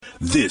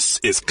This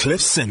is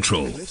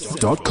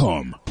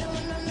CliffCentral.com.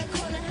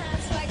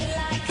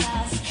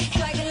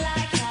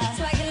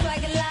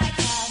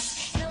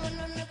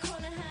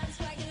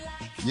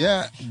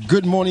 Yeah,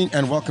 good morning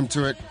and welcome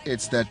to it.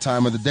 It's that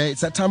time of the day. It's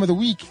that time of the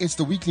week. It's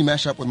the weekly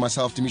mashup with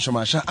myself, Demisha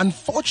Masha.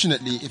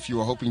 Unfortunately, if you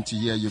were hoping to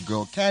hear your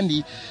girl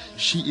Candy,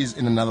 she is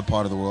in another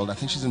part of the world. I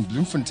think she's in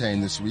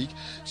Bloemfontein this week.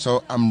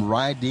 So I'm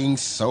riding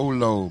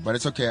solo. But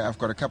it's okay. I've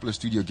got a couple of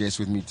studio guests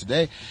with me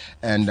today.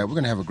 And we're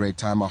going to have a great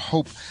time. I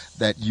hope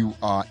that you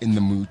are in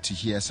the mood to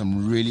hear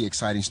some really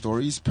exciting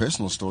stories,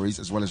 personal stories,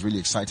 as well as really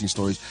exciting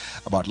stories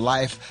about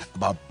life,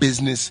 about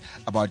business,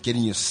 about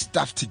getting your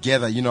stuff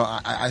together. You know,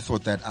 I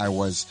thought that I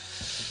was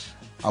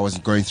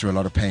going through a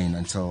lot of pain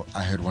until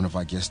I heard one of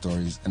our guest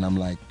stories, and I'm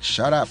like,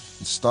 shut up,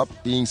 stop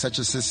being such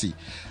a sissy.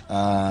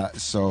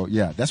 So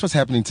yeah, that's what's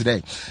happening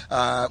today.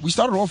 We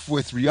started off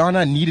with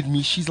Rihanna Needed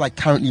Me. She's like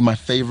currently my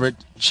favorite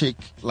chick,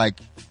 like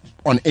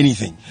on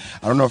anything.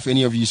 I don't know if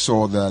any of you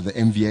saw the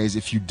MVAs.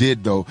 If you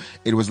did though,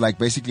 it was like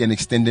basically an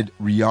extended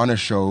Rihanna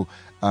show,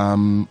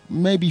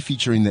 maybe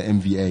featuring the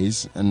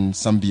MVAs and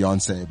some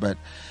Beyonce, but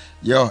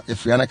yo,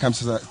 if Rihanna comes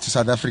to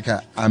South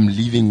Africa, I'm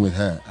leaving with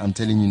her. I'm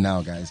telling you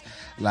now, guys.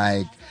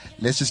 Like,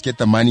 let's just get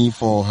the money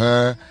for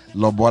her,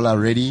 Lobola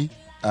ready,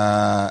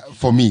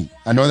 for me.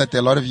 I know that there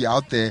are a lot of you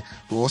out there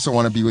who also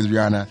want to be with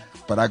Rihanna,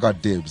 but I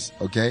got dibs,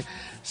 okay?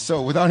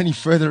 So without any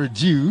further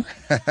ado,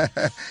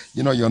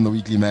 you know you're on the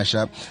weekly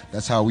mashup.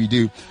 That's how we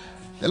do.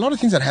 There are a lot of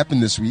things that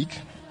happened this week.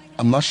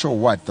 I'm not sure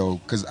what though,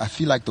 because I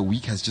feel like the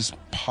week has just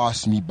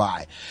passed me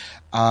by.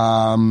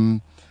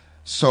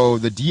 So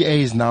the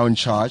DA is now in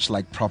charge,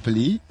 like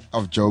properly,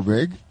 of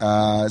Joburg.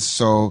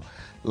 So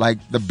like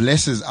the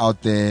blessers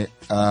out there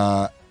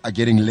are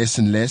getting less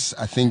and less.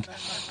 I think,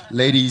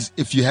 ladies,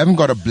 if you haven't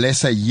got a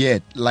blesser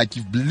yet, like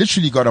you've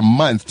literally got a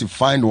month to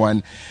find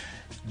one,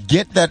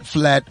 get that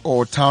flat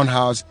or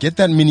townhouse, get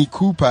that Mini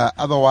Cooper.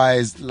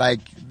 Otherwise,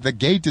 like the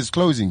gate is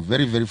closing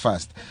very, very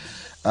fast.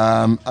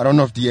 I don't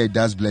know if DA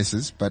does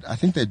blessers, but I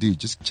think they do.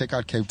 Just check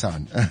out Cape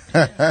Town.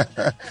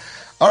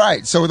 All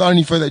right, so without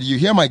any further ado,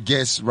 here are my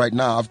guests right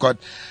now. I've got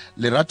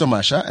Lerato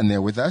Masha, and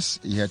they're with us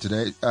here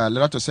today.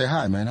 Lerato, say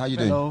hi, man. How you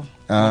doing?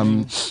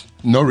 Hello.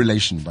 No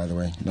relation, by the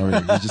way. No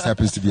relation. He just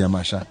happens to be a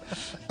Masha.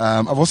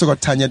 I've also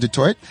got Tanya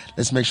Detroit.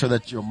 Let's make sure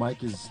that your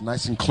mic is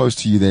nice and close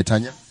to you there,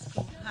 Tanya.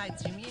 Hi,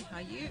 Jimmy. How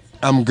are you?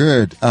 I'm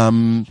good.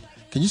 Can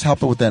you just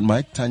help her with that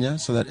mic, Tanya,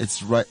 so that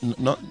it's right?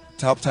 Not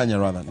to help Tanya,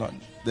 rather. Not,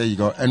 there you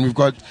go. And we've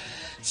got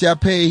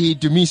Siapehi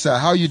Dumisa.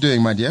 How are you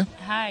doing, my dear?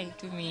 Hi,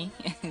 Dumi.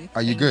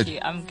 Are you good? You.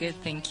 I'm good,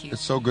 thank you.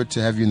 It's so good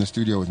to have you in the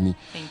studio with me.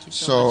 Thank you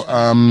so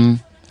much.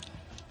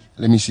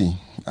 Let me see.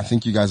 I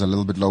think you guys are a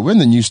little bit low. We're in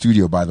the new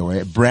studio, by the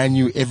way. Brand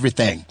new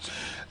everything.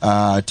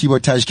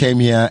 Thibaut Taj came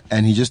here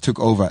and he just took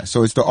over.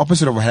 So it's the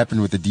opposite of what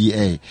happened with the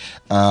DA.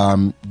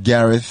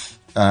 Gareth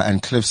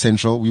and Cliff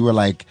Central, we were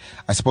like,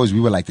 I suppose we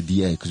were like the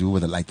DA because we were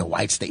like the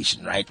white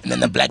station, right? And then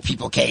the black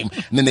people came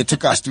and then they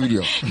took our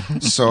studio.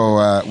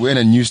 So we're in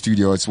a new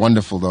studio. It's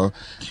wonderful though.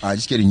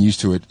 Just getting used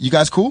to it. You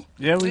guys cool?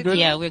 Yeah, we're good.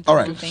 Yeah, we're good. All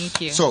right. Thank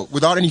you. So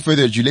without any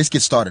further ado, let's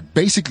get started.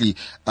 Basically,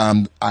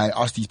 I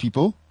asked these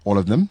people, all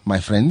of them, my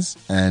friends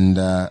and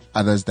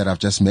others that I've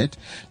just met,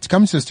 to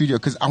come to the studio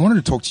because I wanted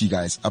to talk to you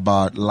guys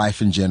about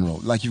life in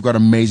general. Like, you've got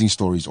amazing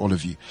stories, all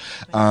of you.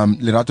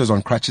 Lerato's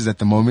on crutches at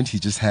the moment. He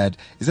just had,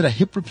 is it a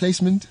hip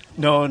replacement?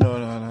 No.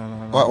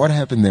 What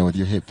happened there with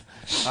your hip?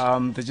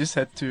 They just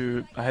I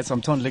had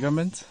some torn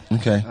ligament.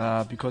 Okay.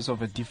 Because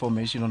of a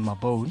deformation on my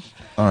bone.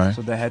 All right.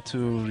 So they had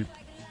to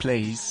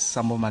replace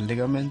some of my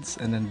ligaments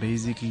and then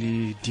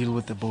basically deal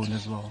with the bone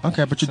as well.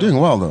 Okay, but you're doing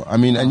well though. I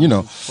mean, and you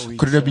know, 4 weeks,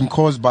 could it have been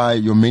caused by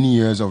your many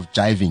years of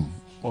jiving?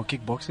 Or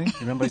kickboxing.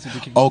 Remember I used to do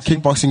kickboxing? Oh,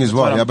 kickboxing as That's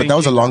well. what Yeah, I'm but that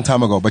was a thinking. long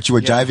time ago. But you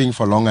were Yeah. jiving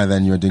for longer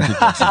than you were doing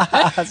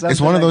kickboxing. It's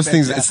Something one of like those that,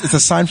 things. yeah. It's a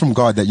sign from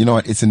God that, you know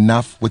what, it's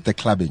enough with the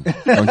clubbing.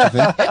 Don't you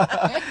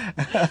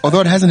think?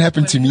 Although it hasn't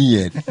happened to me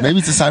yet. Maybe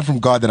it's a sign from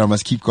God that I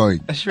must keep going.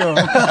 Sure.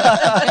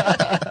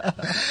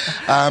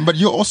 But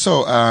you're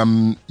also,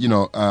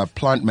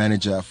 plant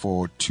manager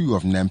for 2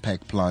 of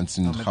Nampak plants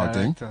in I'm a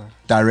Gauteng.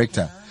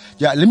 director.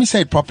 Yeah, let me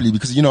say it properly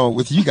because, you know,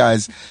 with you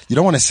guys, you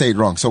don't want to say it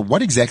wrong. So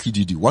what exactly do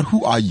you do?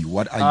 Who are you?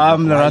 What are you?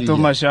 I'm Why are you Lerato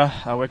here? Masha.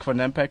 I work for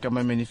Nampak. I'm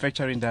a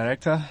manufacturing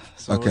director.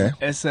 So Okay. in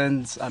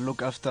essence, I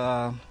look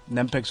after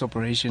Nampak's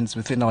operations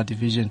within our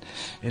division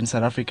in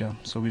South Africa.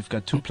 So we've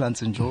got 2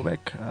 plants in Joburg,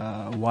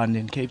 one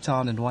in Cape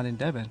Town and one in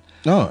Durban.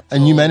 No,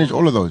 and you manage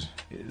all of those?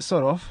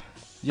 Sort of.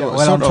 Yeah, Oh, well,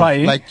 sort I'm of.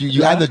 trying. Like you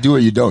Yeah. either do or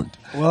you don't.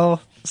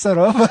 Well, sort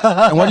of.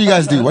 And what do you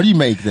guys do? What do you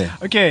make there?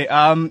 Okay,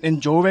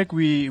 in Joburg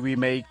we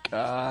make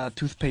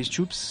toothpaste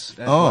tubes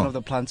at Oh. one of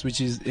the plants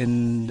which is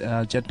in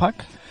Jet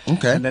Park.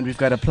 Okay. And then we've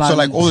got a plant. So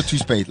like all the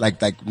toothpaste,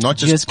 like not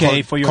just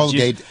GSK for your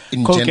Colgate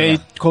in general.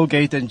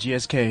 Colgate and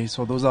GSK.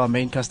 So those are our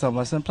main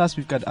customers, and plus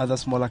we've got other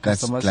smaller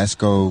That's customers.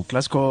 Glasgow.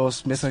 Glasgow,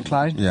 Smith and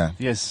Klein. Yeah.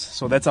 Yes.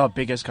 So that's our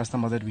biggest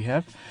customer that we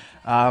have.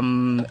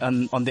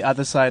 And on the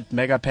other side,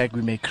 Mega Pack,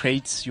 we make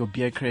crates, your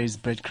beer crates,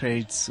 bread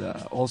crates,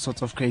 all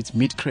sorts of crates,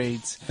 meat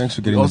crates. Thanks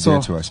for getting the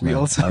beer to us, man.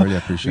 I really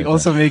appreciate We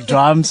also make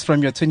drums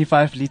from your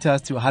 25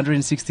 liters to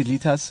 160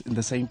 liters in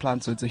the same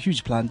plant. So it's a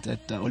huge plant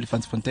at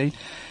Olifantsfontein.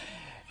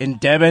 In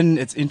Durban,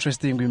 it's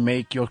interesting. We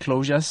make your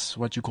closures,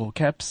 what you call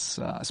caps,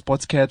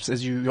 sports caps,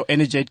 your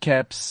Energate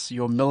caps,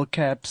 your milk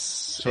caps.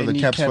 So the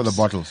caps for the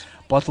bottles.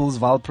 Bottles,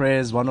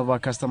 Valpres, one of our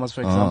customers,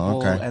 for example.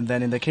 Okay. And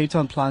then in the Cape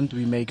Town plant,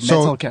 we make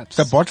metal caps.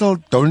 The bottle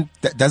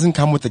doesn't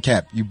come with the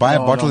cap. You buy a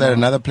bottle at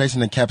another place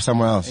and a cap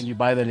somewhere else. And you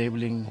buy the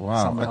labeling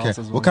somewhere else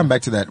as well. We'll come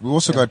back to that. We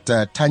also got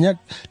Tanya.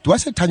 Do I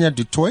say Tanya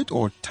Dutoit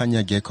or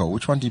Tanya Gecko?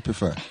 Which one do you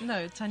prefer?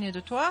 No, Tanya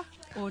Dutoit.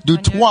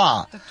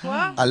 Dutoit.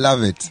 I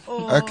love it.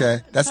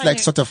 Okay. That's Tanya, like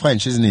sort of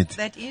French, isn't it?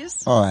 That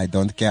is. Oh, I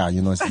don't care.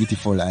 You know, it's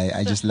beautiful.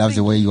 I just love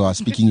the way you are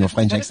speaking your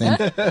French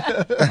accent.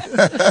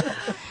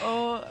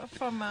 Or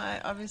from my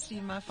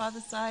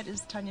father's side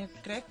is Tanya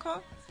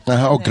Greco.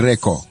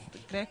 Greco.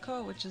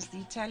 Greco, which is the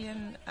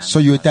Italian. So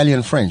you're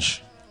Italian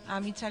French?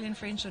 I'm Italian,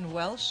 French, and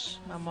Welsh.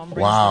 My mom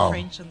brings the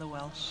French and the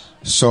Welsh.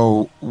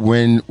 So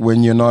when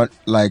you're not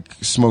like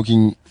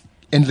smoking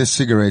endless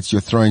cigarettes,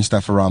 you're throwing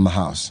stuff around the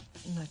house?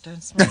 No,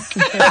 don't smoke.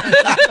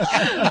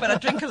 But I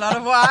drink a lot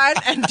of wine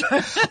and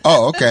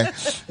Oh, okay.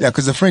 Yeah,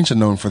 because the French are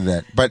known for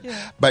that. But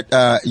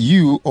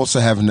you also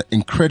have an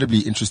incredibly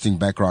interesting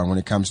background when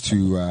it comes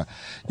to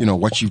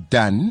what you've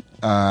done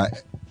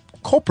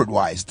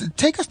corporate-wise.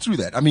 Take us through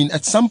that. I mean,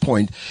 at some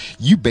point,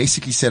 you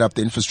basically set up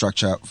the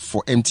infrastructure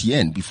for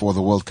MTN before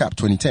the World Cup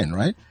 2010,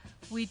 right?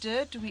 We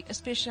did.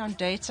 Especially on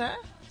data.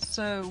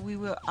 So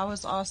I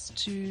was asked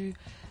to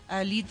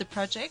lead the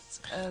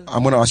project.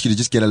 I'm going to ask you to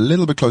just get a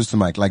little bit closer to the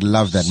mic. Like,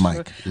 love that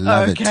mic.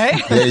 Love it.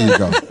 There you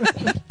go.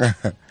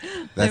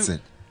 That's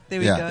it. There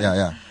we go.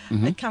 Yeah.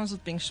 Mm-hmm. It comes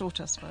with being short,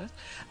 I suppose.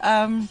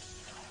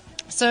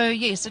 So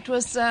yes, it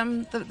was,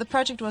 the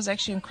project was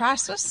actually in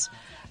crisis.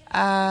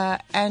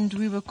 And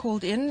we were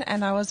called in,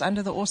 and I was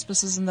under the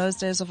auspices in those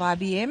days of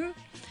IBM.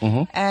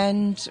 Mm-hmm.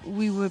 And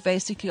we were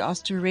basically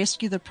asked to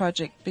rescue the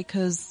project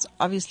because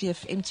obviously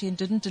if MTN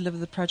didn't deliver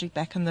the project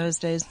back in those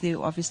days,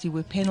 there obviously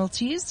were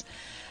penalties.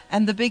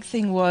 And the big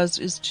thing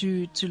is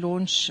to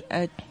launch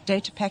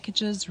data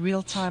packages,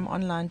 real-time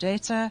online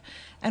data,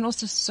 and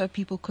also so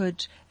people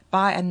could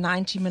buy a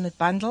 90-minute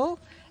bundle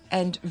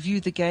and view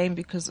the game,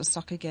 because a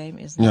soccer game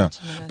is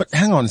 90 minutes. But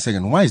hang on a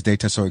second. Why is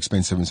data so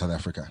expensive in South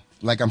Africa?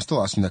 Like, I'm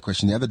still asking that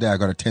question. The other day I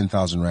got a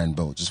 10,000 Rand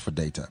bill just for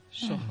data.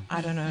 Sure.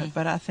 I don't know,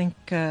 but I think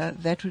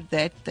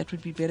that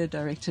would be better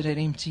directed at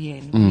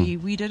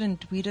MTN. We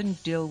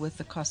didn't deal with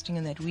the costing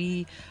in that.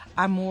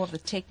 I'm more of the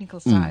technical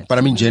side. But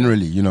I mean,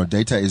 generally,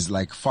 data is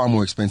like far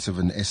more expensive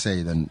in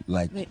SA than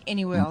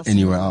anywhere else in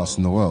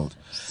the world.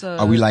 So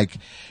are we like,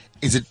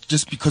 is it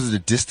just because of the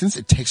distance?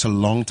 It takes a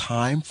long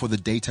time for the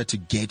data to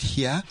get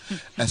here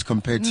as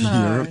compared to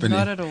Europe?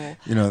 Not at all.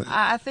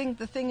 I think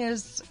the thing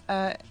is,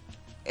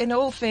 in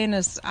all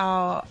fairness,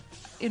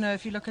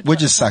 if you look at... We're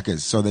just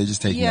suckers, so they're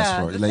just taking us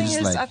for it. The thing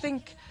is, I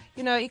think,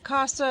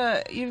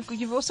 ICASA,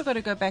 you've also got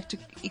to go back to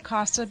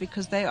ICASA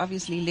because they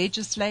obviously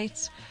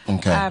legislate.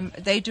 Okay.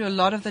 They do a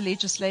lot of the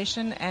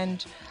legislation,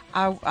 and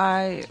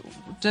I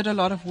did a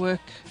lot of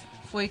work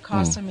for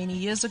ICASA many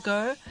years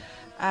ago.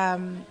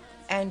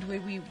 And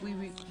we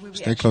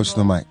stay close to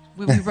the mic.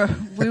 We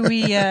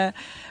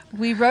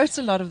wrote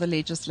a lot of the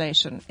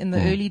legislation in the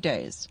early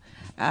days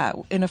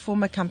in a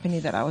former company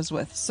that I was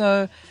with.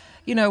 So,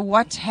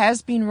 what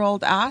has been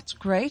rolled out,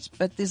 great,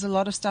 but there's a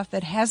lot of stuff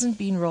that hasn't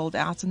been rolled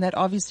out, and that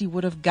obviously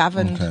would have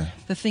governed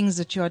the things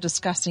that you are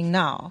discussing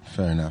now.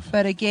 Fair enough.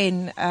 But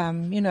again,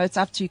 it's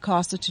up to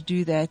ICASA to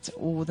do that,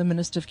 or the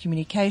Minister of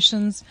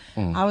Communications.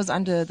 I was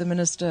under the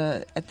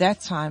minister at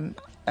that time,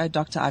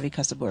 Dr. Ivy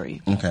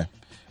Kasaburi. Okay.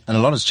 And a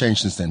lot has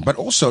changed since then. But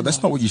also,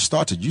 that's not where you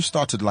started. You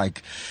started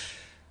like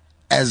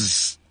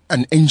as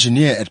an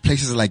engineer at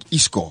places like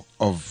ISCO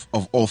of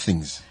all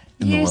things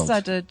in the world. Yes, I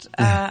did.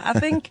 I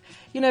think,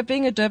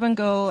 being a Durban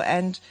girl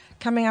and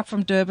coming up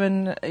from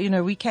Durban,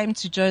 we came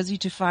to Jozi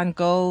to find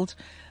gold.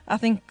 I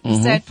think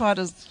the sad part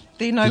is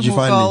there no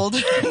more gold.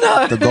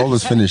 No. The gold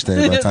was finished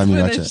there by the time you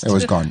got it. It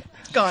was gone.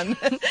 Gone.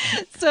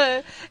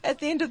 So at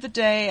the end of the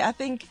day, I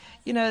think,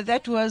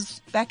 that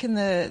was back in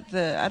the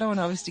I don't want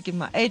to obviously give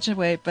my age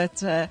away,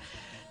 but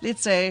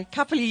let's say a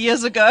couple of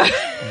years ago.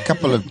 A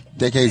couple of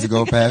decades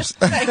ago, perhaps.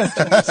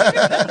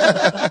 It's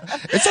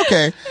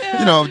okay.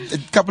 Yeah. A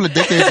couple of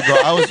decades ago,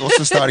 I was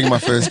also starting my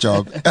first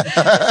job. So,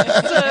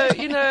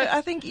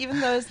 I think even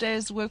those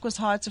days work was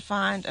hard to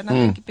find. And I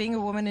think being a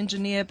woman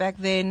engineer back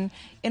then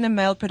in a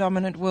male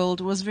predominant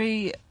world was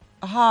very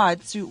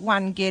hard to,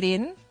 one, get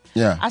in.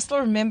 Yeah. I still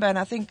remember, and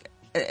I think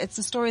it's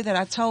a story that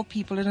I tell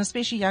people, and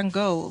especially young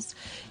girls,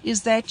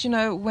 is that,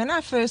 when I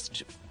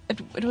first,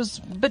 it was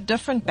a bit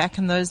different back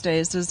in those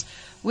days, is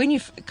when you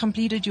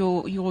completed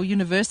your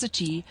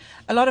university,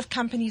 a lot of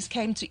companies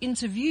came to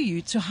interview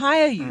you, to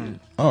hire you.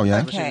 Oh,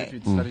 yeah. Okay. Especially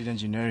if you'd studied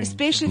engineering.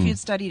 Especially if you'd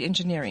studied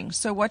engineering.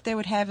 So what they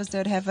would have is they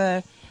would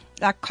have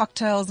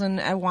cocktails and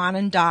a wine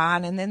and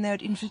dine, and then they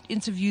would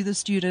interview the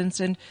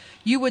students, and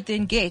you would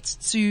then get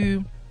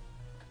to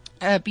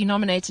be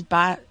nominated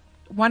by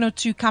one or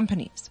two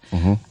companies.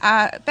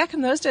 Back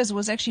in those days, it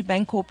was actually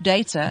Bancorp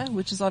Data,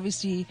 which is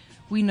obviously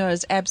we know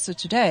as ABSA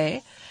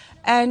today.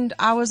 And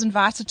I was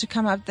invited to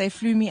come up. They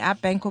flew me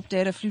up. Bancorp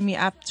Data flew me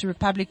up to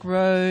Republic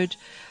Road,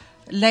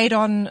 laid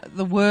on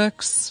the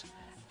works,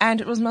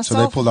 and it was myself.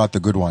 So they pulled out the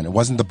good wine. It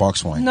wasn't the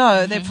box wine.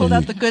 No, they pulled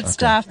out the good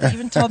stuff. They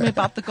even told me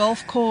about the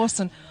golf course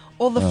and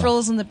all the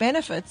frills and the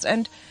benefits.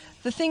 And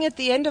the thing at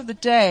the end of the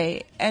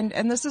day, and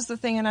this is the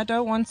thing, and I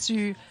don't want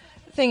to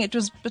think it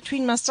was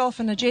between myself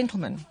and a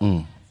gentleman.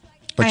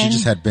 But you And-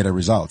 just had better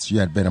results. You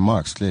had better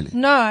marks, clearly.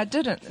 No, I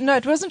didn't. No,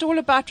 it wasn't all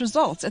about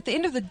results. At the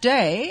end of the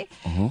day,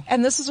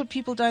 and this is what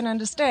people don't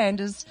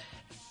understand, is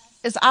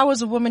I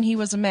was a woman, he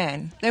was a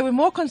man. They were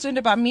more concerned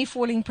about me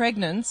falling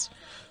pregnant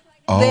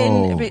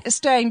than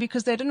staying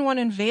because they didn't want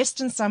to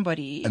invest in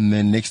somebody. And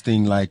then next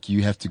thing, like,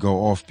 you have to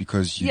go off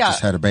because you Yeah,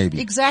 just had a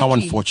baby. exactly. How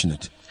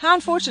unfortunate. How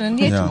unfortunate. And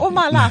yet, Yeah. all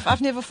my life, I've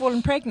never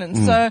fallen pregnant.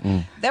 So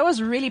that was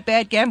a really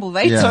bad gamble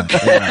they Yeah, took.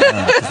 'cause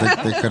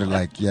they could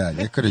have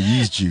they could have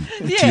used you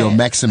to Yeah. your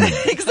maximum.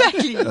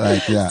 Exactly.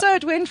 Like, yeah. So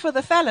it went for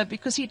the fella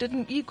because he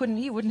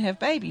wouldn't have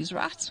babies,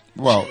 right?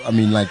 Well, I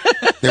mean, like,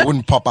 they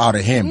wouldn't pop out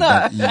of him,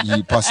 No. but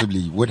he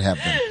possibly would have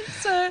them.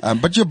 So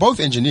But you're both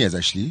engineers,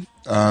 actually.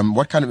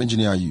 What kind of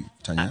engineer are you,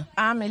 Tanya?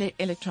 I'm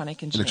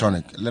electronic engineer.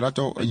 Electronic.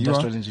 Lerato, you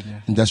Industrial are?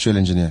 engineer. Industrial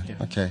engineer.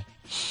 Okay.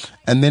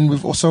 And then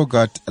we've also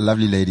got a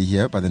lovely lady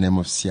here by the name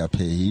of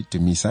Siapehi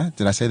Dumisa.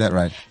 Did I say that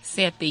right?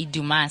 Siapehi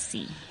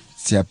Dumasi.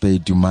 Siapehi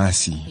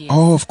Dumasi. Yes.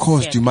 Oh, of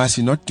course, Siapehi.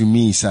 Dumasi, not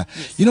Dumisa.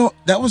 You know,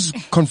 that was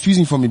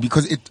confusing for me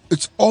because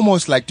it's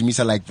almost like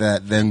Dumisa, like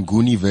the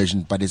Nguni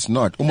version, but it's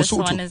not. Almost This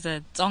sort one of. is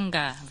a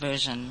Tsonga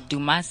version.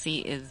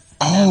 Dumasi is,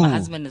 Oh. my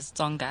husband is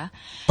Tsonga.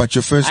 But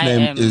your first I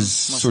name am is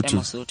Mosemo Sotho.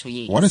 Sotho,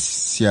 yes. What does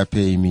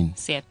Siapehi mean?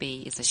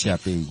 Siapehi is a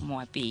chef. Siapehi.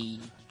 Moapehi.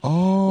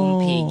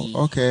 Oh, Umpegi.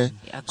 okay.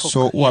 A cook,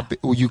 So yeah.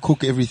 you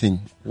cook everything.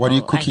 What are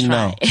you Oh, cooking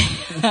now?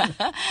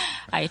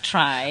 I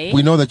try.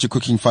 We know that you're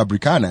cooking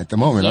Fabricana at the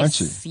moment, Yes, aren't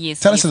you? yes,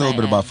 Tell us yes, a little I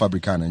bit about am.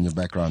 Fabricana and your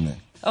background there.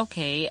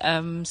 Okay,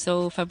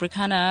 so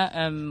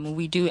Fabricana,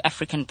 we do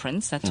African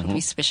prints. That's what we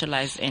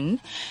specialize in.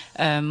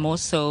 More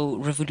so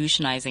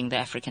revolutionizing the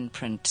African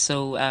print.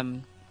 So,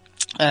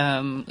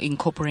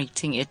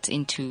 incorporating it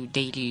into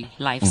daily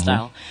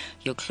lifestyle,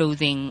 your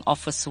clothing,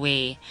 office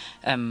wear,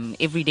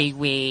 everyday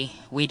wear,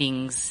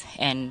 weddings,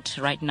 and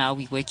right now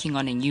we're working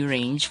on a new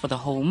range for the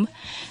home,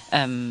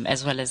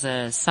 as well as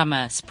a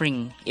summer,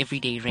 spring,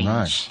 everyday range.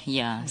 Nice.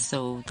 Yeah,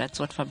 so that's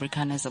what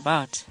Fabricana is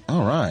about.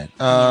 All right.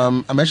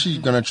 I'm actually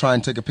going to try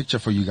and take a picture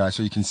for you guys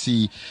so you can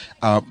see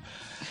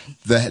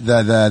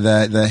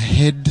the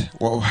head.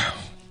 Well,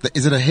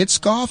 is it a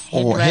headscarf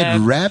or head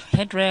wrap?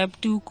 Head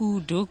wrap,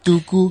 tuku, duk.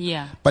 Tuku.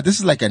 Yeah. But this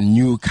is like a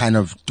new kind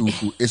of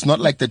tuku. It's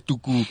not like the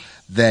tuku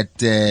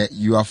that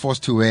you are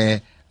forced to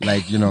wear.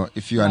 Like, you know,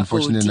 if you're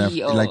unfortunate enough,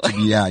 OT or- like to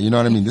be, yeah, you know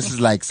what I mean? This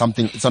is like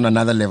something, it's on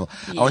another level.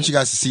 I want you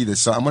guys to see this.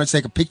 So I'm going to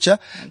take a picture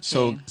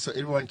so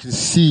everyone can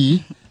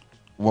see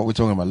what we're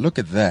talking about. Look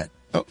at that.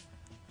 Oh,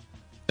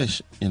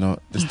 ish, you know,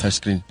 this touch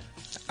screen.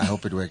 I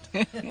hope it worked.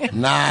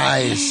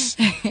 Nice.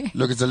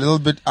 Look, it's a little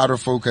bit out of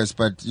focus,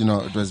 but you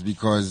know, it was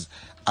because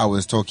I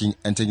was talking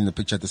and taking the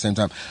picture at the same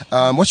time.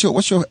 What's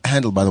your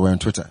handle, by the way, on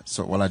Twitter?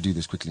 So while I do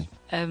this quickly.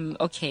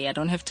 Okay, I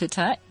don't have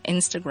Twitter.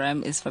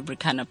 Instagram is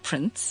Fabricana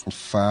Prints.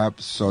 Fab.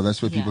 So that's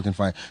where people Yeah. can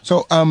find.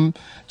 So,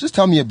 just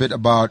tell me a bit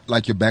about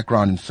like your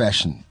background in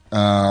fashion.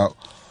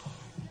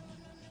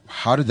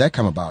 How did that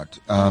come about?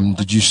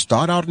 Did you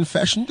start out in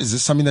fashion? Is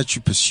this something that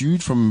you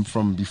pursued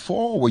from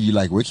before? Were you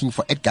like working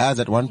for Edgar's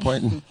at one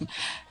point?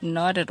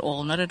 Not at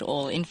all, not at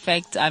all. In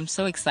fact, I'm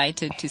so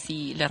excited to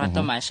see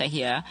Lerato Masha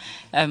here.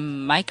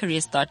 My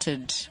career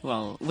started,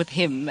 well, with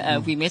him.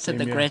 We met at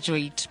the here.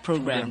 graduate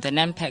program, the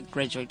NAMPAC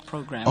graduate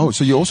program. Oh,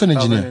 so you're also an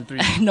engineer.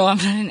 2003. No, I'm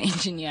not an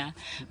engineer.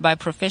 By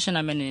profession,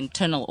 I'm an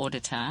internal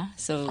auditor.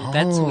 So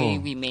that's Oh. where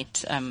we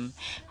met,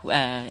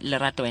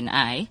 Lerato and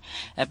I.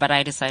 But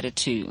I decided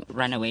to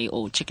run away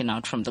or chicken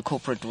out from the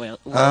corporate world.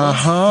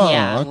 Uh-huh,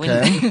 Yeah,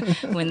 okay.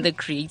 when the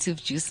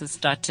creative juices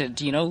started,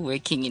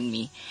 working in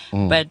me.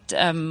 But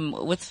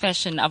with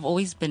fashion, I've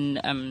always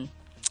been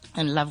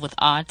in love with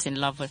art, in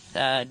love with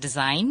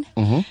design.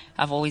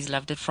 I've always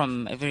loved it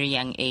from a very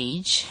young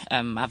age.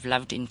 I've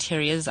loved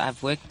interiors.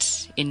 I've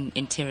worked in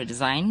interior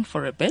design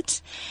for a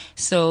bit.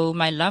 So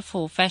my love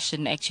for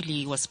fashion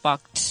actually was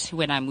sparked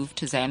when I moved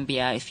to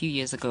Zambia a few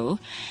years ago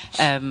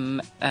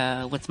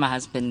with my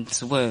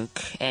husband's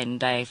work.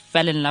 And I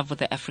fell in love with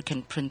the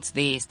African prints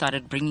there,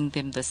 started bringing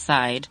them this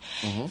side.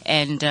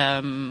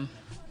 And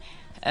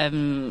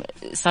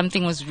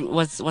something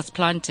was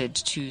planted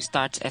to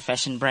start a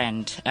fashion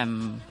brand,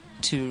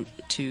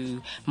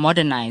 to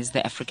modernize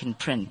the African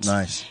print.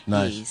 Nice.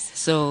 Yes.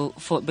 So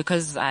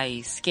because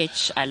I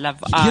sketch, I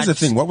love art. Here's the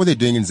thing. What were they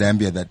doing in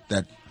Zambia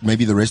that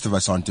maybe the rest of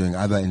us aren't doing,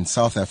 either in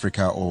South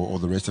Africa or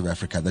the rest of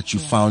Africa, that you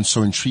found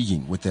so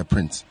intriguing with their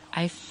prints?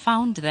 I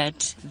found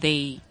that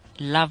they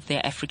love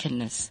their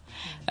Africanness.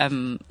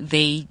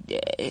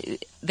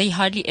 They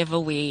hardly ever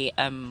wear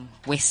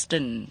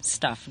Western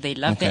stuff. They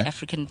love their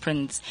African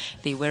prints.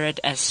 They wear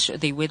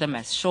them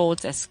as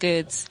shorts, as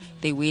skirts.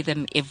 They wear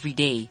them every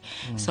day.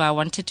 So I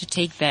wanted to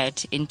take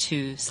that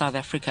into South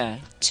Africa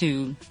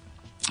to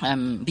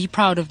be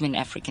proud of being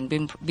African,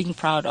 being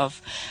proud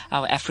of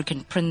our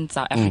African prints,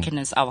 our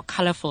Africanness, our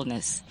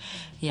colorfulness.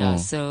 Yeah.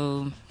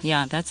 So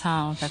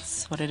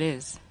that's what it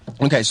is.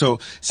 Okay, so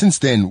since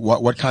then,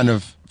 what kind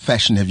of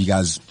fashion have you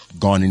guys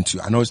gone into?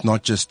 I know it's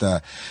not just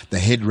the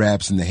head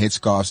wraps and the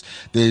headscarves.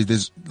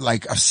 There's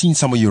like, I've seen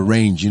some of your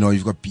range.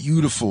 You've got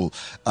beautiful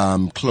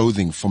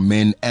clothing for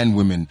men and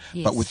women,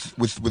 but with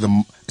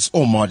it's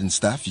all modern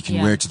stuff. You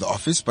can wear it to the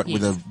office, but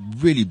with a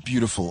really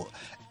beautiful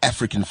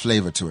African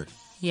flavor to it.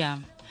 Yeah.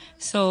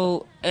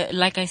 So,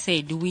 like I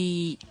said,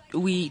 we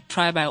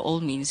try by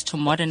all means to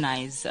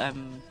modernize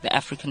the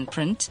African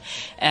print,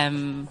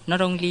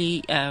 not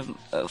only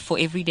for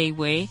everyday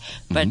wear,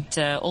 but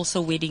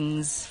also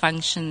weddings,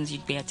 functions.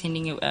 You'd be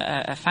attending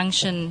a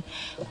function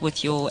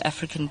with your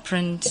African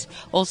print.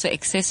 Also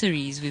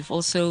accessories. We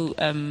also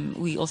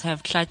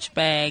have clutch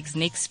bags,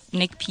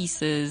 neck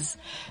pieces,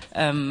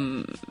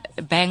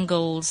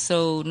 bangles.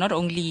 So not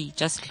only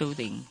just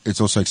clothing. It's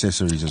also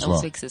accessories as well.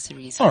 Also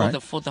accessories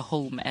for the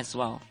home as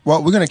well.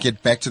 Well, we're going to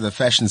get back to the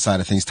fashion side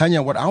of things.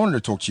 Tanya, what I wanted to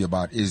talk to you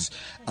about is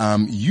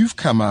you've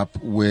come up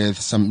with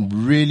some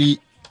really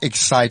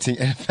exciting,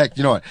 in fact,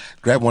 you know what,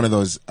 grab one of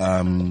those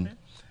there,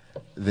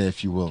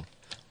 if you will.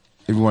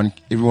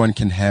 Everyone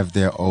can have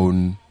their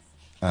own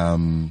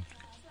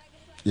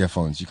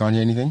earphones. You can't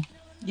hear anything?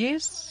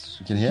 Yes.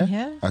 You can hear?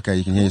 Yeah. Okay,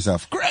 you can hear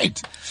yourself.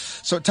 Great.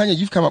 So, Tanya,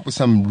 you've come up with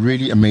some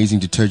really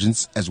amazing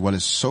detergents as well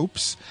as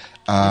soaps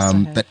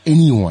that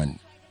anyone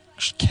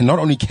not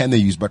only can they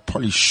use, but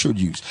probably should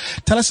use.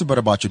 Tell us a bit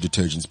about your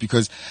detergents,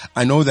 because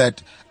I know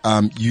that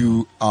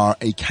you are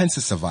a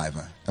cancer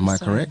survivor. Am I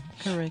correct?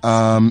 Correct.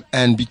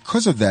 And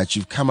because of that,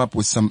 you've come up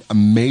with some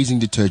amazing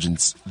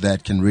detergents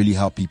that can really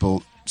help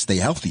people stay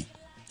healthy.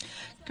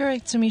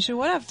 Correct, Tamisha.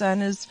 What I've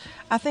done is,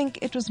 I think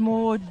it was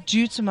more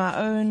due to my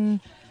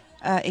own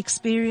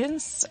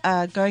experience,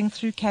 going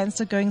through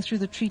cancer, going through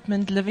the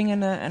treatment, living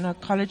in an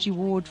oncology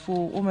ward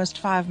for almost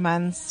 5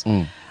 months.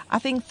 I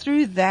think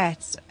through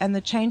that and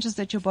the changes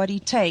that your body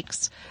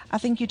takes, I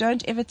think you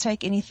don't ever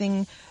take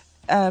anything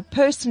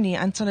personally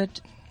until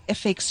it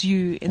affects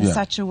you in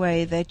such a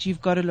way that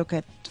you've got to look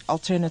at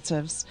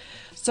alternatives.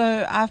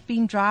 So I've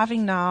been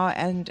driving now,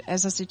 and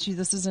as I said to you,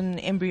 this is an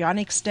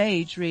embryonic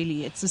stage,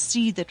 really. It's a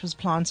seed that was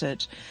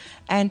planted.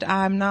 And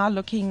I'm now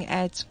looking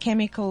at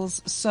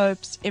chemicals,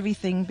 soaps,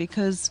 everything,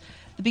 because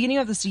the beginning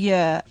of this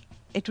year,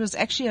 it was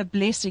actually a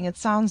blessing. It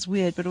sounds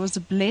weird, but it was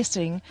a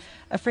blessing.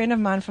 A friend of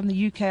mine from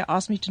the UK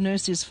asked me to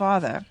nurse his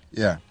father.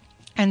 Yeah.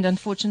 And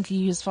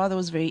unfortunately, his father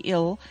was very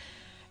ill.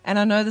 And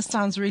I know this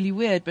sounds really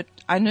weird, but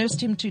I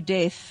nursed him to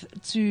death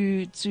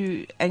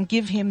and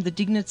give him the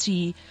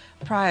dignity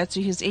prior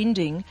to his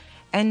ending.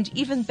 And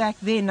even back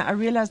then, I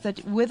realized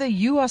that whether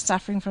you are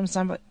suffering from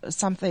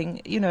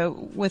something,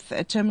 with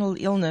a terminal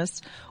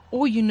illness,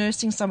 or you're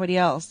nursing somebody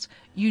else,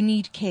 you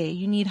need care,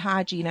 you need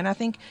hygiene. And I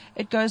think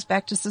it goes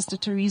back to Sister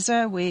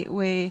Teresa,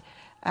 where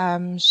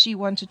she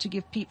wanted to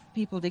give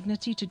people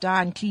dignity, to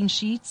die in clean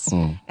sheets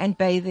and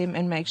bathe them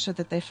and make sure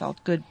that they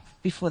felt good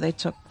before they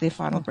took their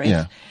final breath.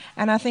 Yeah.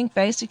 And I think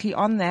basically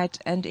on that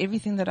and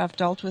everything that I've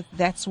dealt with,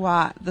 that's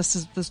why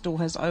this door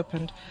has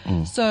opened.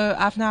 So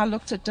I've now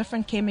looked at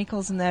different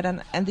chemicals and that,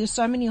 and there's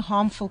so many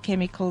harmful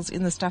chemicals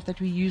in the stuff that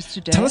we use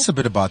today. Tell us a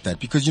bit about that,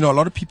 because a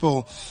lot of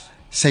people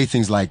say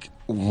things like,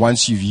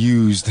 once you've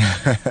used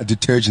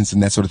detergents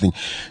and that sort of thing,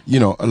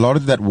 a lot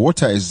of that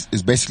water is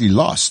basically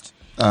lost.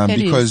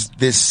 Because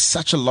there's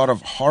such a lot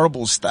of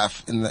horrible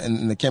stuff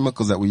in the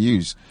chemicals that we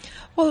use.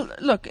 Well,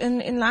 look,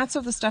 in lots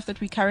of the stuff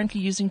that we're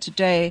currently using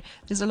today,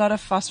 there's a lot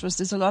of phosphorus,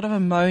 there's a lot of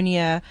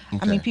ammonia. Okay.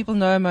 I mean, people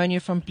know ammonia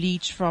from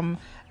bleach, from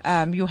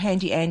your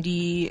Handy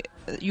Andy,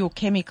 your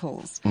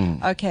chemicals.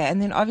 Okay,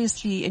 and then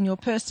obviously in your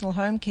personal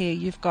home care,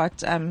 you've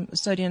got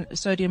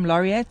sodium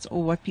laureate,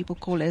 or what people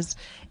call as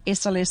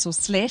SLS or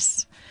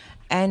SLES.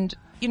 And,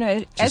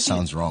 Just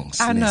sounds wrong.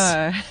 I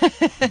know.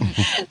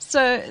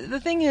 So the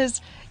thing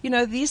is,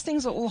 these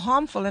things are all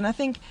harmful. And I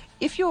think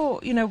if you're,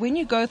 when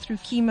you go through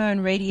chemo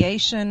and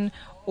radiation,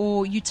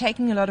 or you're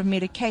taking a lot of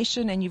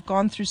medication and you've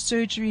gone through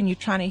surgery and you're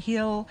trying to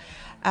heal,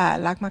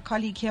 like my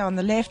colleague here on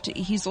the left,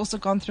 he's also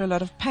gone through a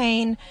lot of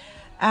pain,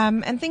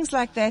 and things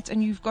like that.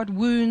 And you've got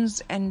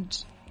wounds,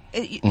 and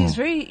it's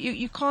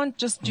you can't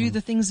just do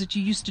the things that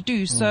you used to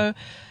do. So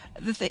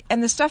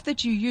the stuff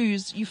that you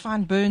use, you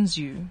find burns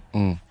you.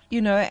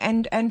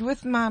 And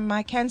with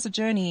my cancer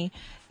journey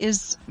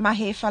is my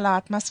hair fell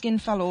out, my skin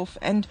fell off.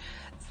 And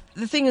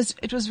the thing is,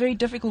 it was very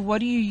difficult. What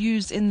do you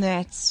use in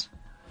that?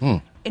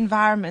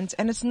 environment,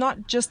 and it's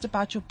not just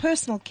about your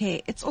personal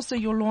care. It's also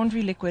your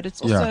laundry liquid.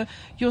 It's also Yeah.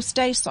 your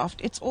Stay Soft.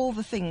 It's all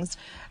the things.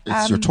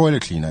 It's your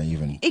toilet cleaner,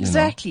 even.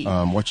 Exactly. You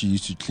know, what you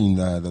use to clean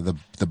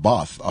the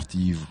bath after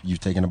you've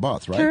taken a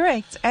bath, right?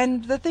 Correct.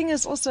 And the thing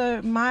is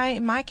also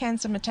my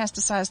cancer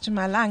metastasized to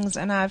my lungs,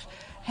 and I've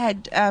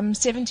had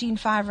 17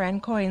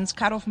 5-rand coins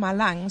cut off my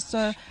lungs.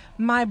 So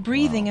my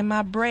breathing and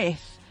my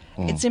breath,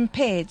 it's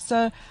impaired.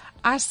 So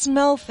I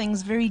smell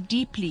things very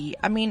deeply.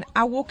 I mean,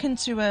 I walk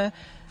into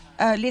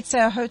let's say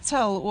a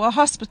hotel or a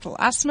hospital.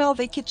 I smell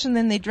their kitchen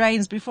and their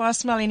drains before I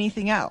smell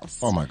anything else.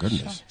 Oh my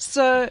goodness.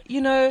 So,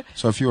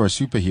 So if you were a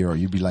superhero,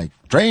 you'd be like,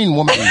 drain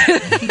woman.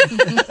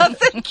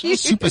 thank you.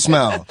 Super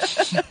smell.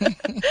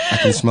 I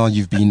can smell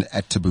you've been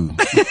at Taboo.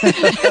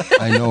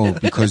 I know,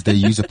 because they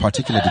use a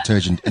particular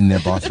detergent in their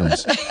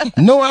bathrooms.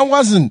 No, I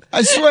wasn't.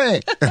 I swear.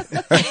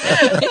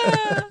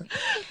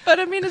 But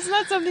I mean, it's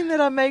not something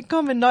that I make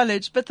common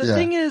knowledge. But the Yeah.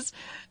 thing is,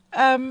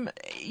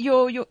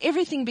 your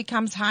everything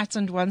becomes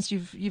heightened once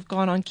you've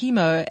gone on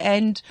chemo,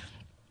 and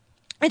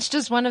it's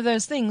just one of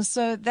those things.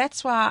 So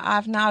that's why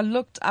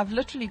I've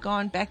literally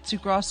gone back to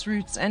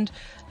grassroots and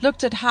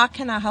looked at how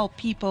can I help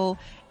people.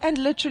 And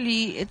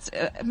literally, it's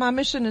my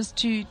mission is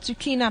to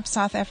clean up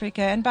South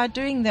Africa, and by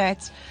doing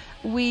that,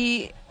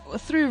 we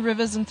through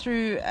Rivers and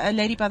through a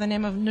lady by the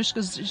name of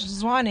Nushka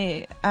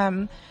Zwane.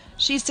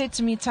 She said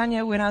to me,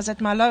 Tanya, when I was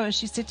at my lowest,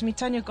 she said to me,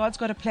 Tanya, God's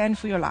got a plan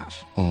for your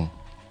life.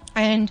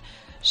 And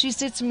she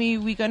said to me,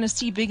 we're going to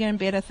see bigger and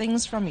better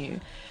things from you.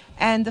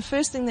 And the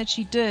first thing that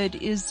she did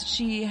is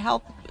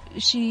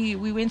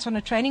we went on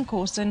a training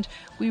course and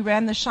we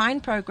ran the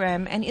Shine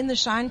program. And in the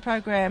Shine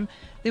program,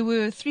 there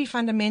were 3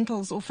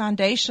 fundamentals or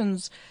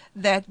foundations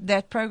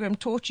that program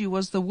taught you.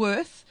 Was the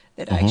worth,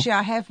 that actually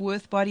I have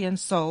worth, body and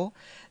soul.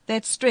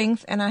 That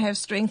strength, and I have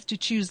strength to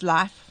choose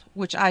life,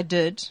 which I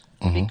did,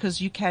 because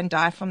you can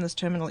die from this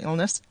terminal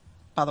illness,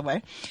 by the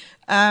way.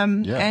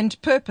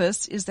 And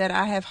purpose is that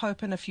I have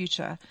hope and a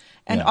future.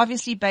 And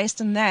obviously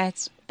based on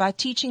that, by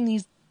teaching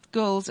these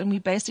girls, and we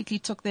basically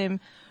took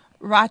them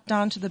right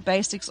down to the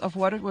basics of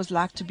what it was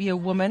like to be a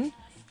woman,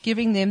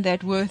 giving them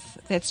that worth,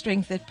 that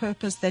strength, that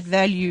purpose, that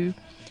value.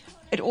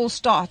 It all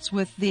starts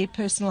with their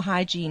personal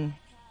hygiene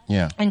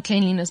and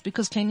cleanliness,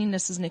 because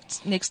cleanliness is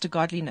next to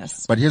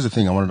godliness. But here's the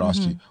thing I wanted to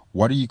ask you.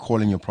 What are you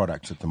calling your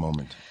products at the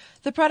moment?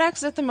 The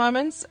products at the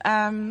moment,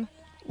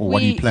 Or what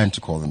do you plan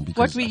to call them?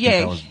 Because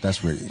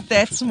that's really that's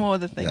interesting. more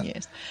the thing, Yeah.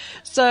 yes.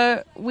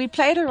 So we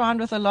played around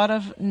with a lot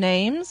of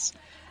names,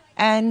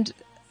 and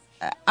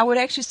I would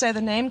actually say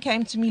the name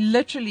came to me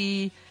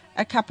literally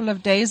a couple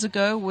of days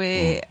ago,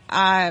 where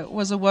I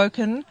was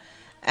awoken,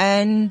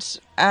 and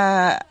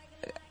the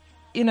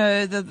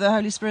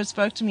Holy Spirit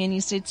spoke to me, and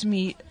He said to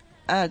me,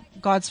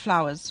 God's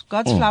flowers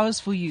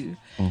for you.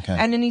 Okay.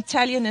 And in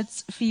Italian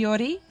it's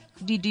fiori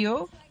di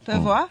Dio per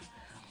voi,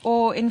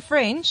 or in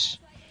French,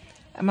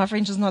 and my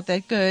French is not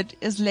that good,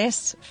 is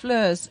les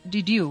fleurs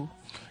de Dieu.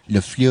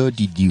 Le fleur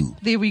de Dieu.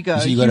 There we go.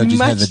 So you gotta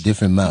just have a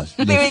different mouth.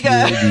 There Le we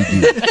go. fleur de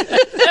Dieu.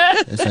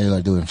 That's how you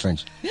gotta do it in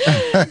French.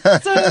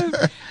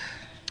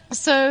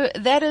 So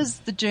that is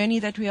the journey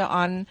that we are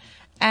on,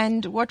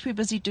 and what we're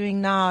busy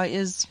doing now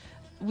is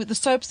with the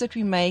soaps that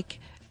we make,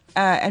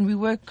 and we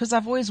work, because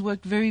I've always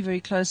worked very, very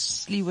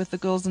closely with the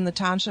girls in the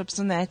townships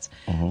and that.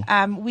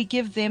 We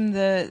give them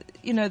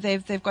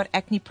they've got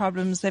acne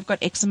problems, they've got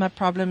eczema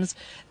problems,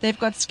 they've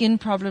got skin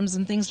problems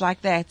and things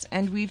like that,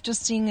 and we've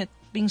just seen it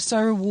being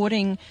so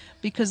rewarding,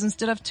 because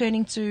instead of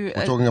turning to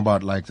We're talking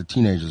about like the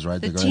teenagers,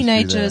 right? the They're going through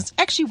teenagers,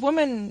 actually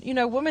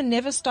women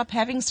never stop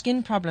having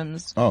skin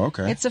problems. Oh,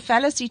 okay. It's a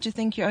fallacy to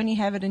think you only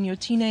have it in your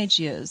teenage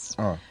years.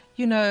 Oh.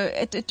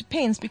 It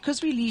depends,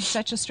 because we lead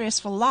such a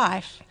stressful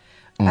life.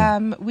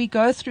 We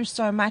go through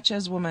so much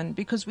as women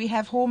because we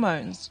have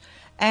hormones.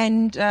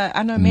 And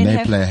I know men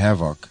They play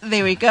havoc.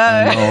 There we go.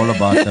 I know all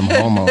about them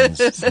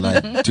hormones. It's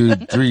like 2,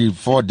 3,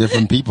 4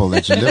 different people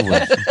that you live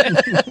with,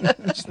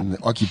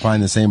 occupying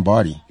the same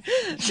body.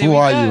 Who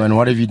are you, and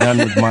what have you done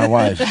with my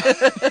wife?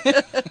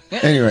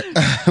 Anyway,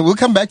 we'll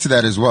come back to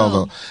that as well,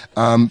 though.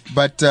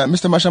 But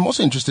Mr. Masha, I'm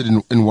also interested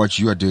in what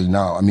you are doing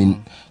now. I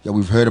mean,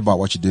 we've heard about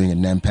what you're doing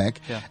in Nampak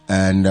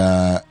and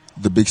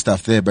the big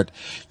stuff there, but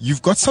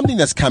you've got something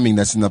that's coming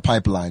that's in the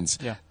pipelines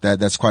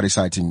that's quite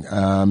exciting.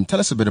 Tell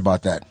us a bit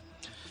about that.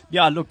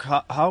 Yeah, look,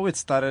 how it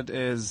started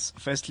is,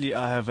 firstly,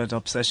 I have an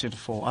obsession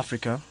for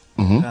Africa.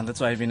 And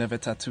that's why I even have a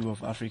tattoo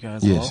of Africa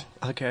as well.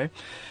 Okay.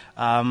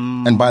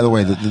 And by the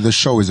way, the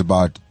show is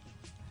about,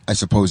 I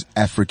suppose,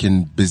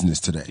 African business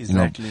today.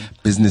 Exactly.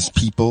 Business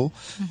people.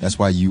 That's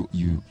why you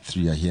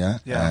 3 are here.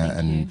 Yeah.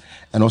 And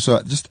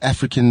also just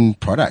African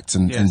products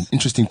and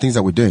interesting things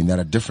that we're doing that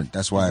are different.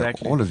 That's why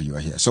all of you are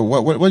here. So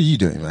what are you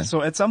doing, man?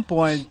 So at some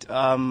point,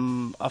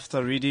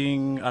 after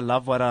reading I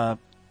Love What I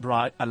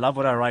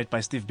Write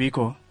by Steve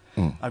Biko,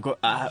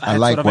 I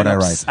like what I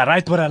write. I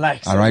write what I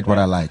like. I write what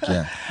I like,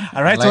 yeah.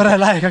 I write what I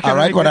like. I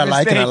write what I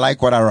like and I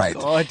like what I write.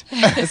 God,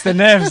 it's the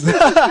nerves.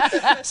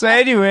 So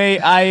anyway,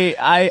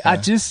 I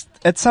just,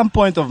 at some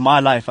point of my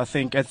life, I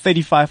think at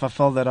 35, I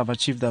felt that I've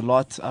achieved a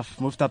lot.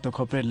 I've moved up the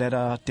corporate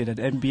ladder, did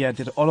an MBA, I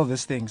did all of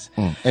these things.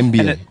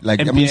 MBA.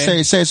 I mean, say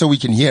it so we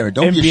can hear it.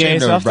 Don't be MBA,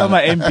 ashamed so of it, after brother.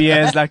 my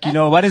MBA, it's like,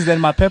 what is then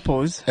my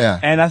purpose? Yeah.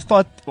 And I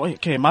thought,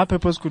 okay, my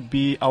purpose could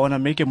be, I want to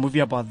make a movie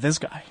about this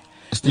guy.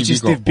 Steve which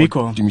is Biko Steve Biko.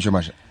 or Tumisho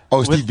Masha.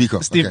 Oh, Steve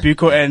Biko. Steve Okay.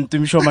 Biko and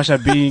Tumisho Masha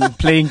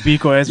playing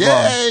Biko as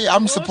well. Yay,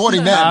 I'm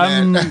supporting that,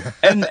 man.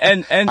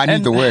 And I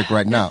need the work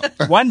right now.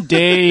 one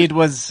day it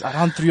was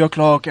around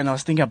 3:00 and I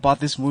was thinking about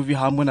this movie,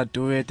 how I'm going to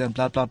do it and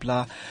blah, blah,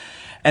 blah.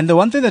 And the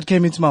one thing that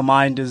came into my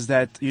mind is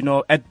that,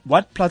 at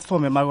what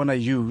platform am I going to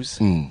use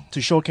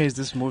to showcase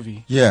this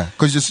movie? Yeah,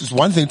 because it's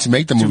one thing to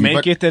make the movie, To make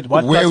but it at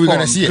what where are we going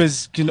to platform?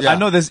 see it? Because I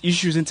know there's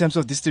issues in terms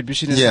of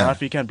distribution in Yeah. South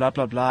Africa and blah,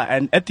 blah, blah.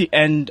 And at the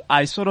end,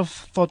 I sort of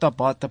thought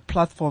about the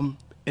platform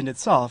in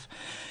itself.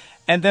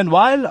 And then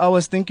while I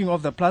was thinking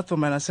of the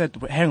platform, and I said,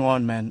 hang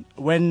on, man,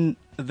 when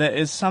there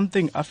is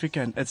something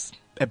African, it's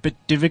a bit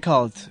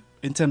difficult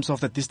in terms of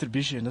the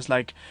distribution. It's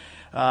like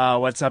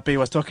WhatsApp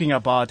was talking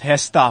about hair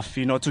stuff,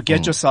 to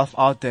get yourself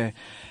out there.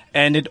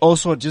 And it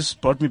also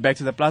just brought me back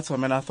to the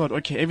platform. And I thought,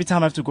 okay, every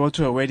time I have to go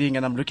to a wedding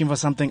and I'm looking for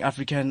something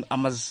African, I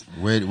must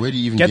Where do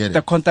you even get get the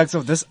it? contacts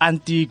of this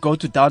auntie, go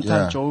to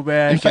downtown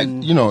Joburg. In fact,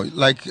 and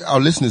like our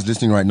listeners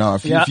listening right now,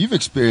 if you've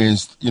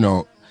experienced,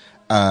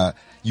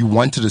 you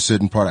wanted a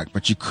certain product,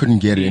 but you couldn't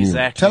get it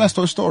anywhere. Exactly. Tell us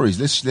those stories.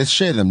 Let's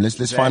share them. Let's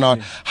find out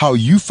Exactly. how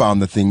you found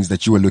the things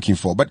that you were looking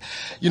for. But,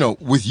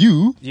 with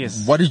you,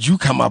 Yes. what did you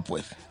come up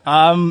with?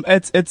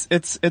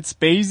 It's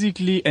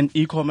basically an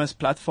e-commerce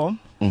platform,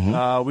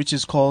 which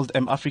is called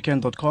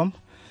mafrican.com.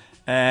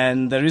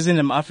 And the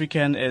reason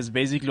African is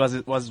basically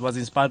was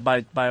inspired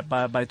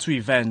by two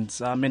events.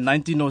 In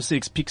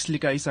 1906,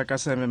 Pixlika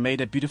Isakaseme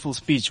made a beautiful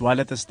speech while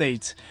at the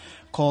States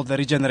called The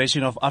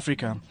Regeneration of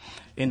Africa.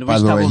 In By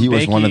which the way, Thabo he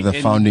was one of the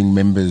Mbeki founding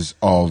members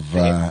of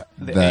the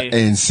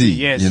ANC.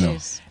 Yes.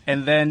 Yes.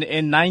 And then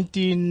in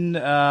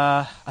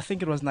I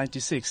think it was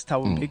 96,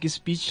 Thabo Mbeki's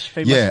speech,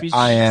 famous Yeah, speech.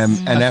 I am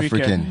an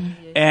African.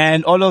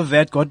 And all of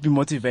that got me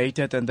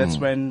motivated, and that's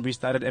when we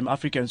started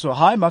African. So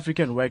how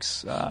African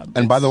works.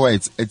 And by the way,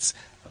 it's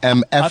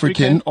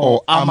African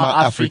or Ama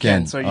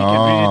African. So you can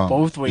read it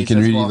both ways. You can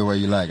as read it well. either way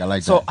you like. I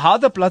like So that. how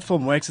the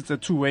platform works, it's a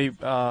two-way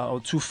or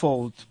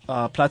twofold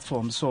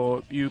platform.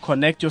 So you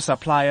connect your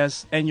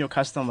suppliers and your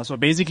customers. So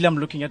basically, I'm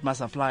looking at my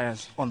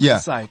suppliers on Yeah.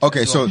 this side.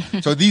 Okay. as well.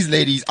 So these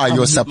ladies are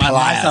your suppliers.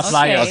 my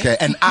suppliers. Okay.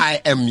 And I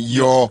am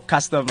your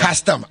Customer. Ah,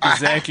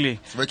 Exactly.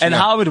 it's working And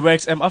out. how it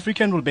works,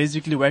 African will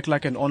basically work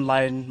like an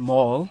online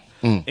mall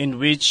in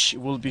which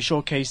we'll be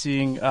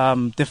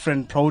showcasing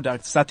different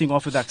products, starting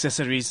off with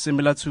accessories,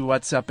 similar to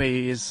what Sape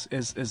is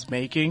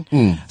making,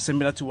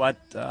 similar to what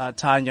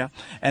Tanya.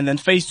 And then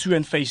phase 2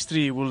 and phase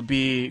 3 will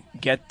be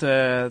get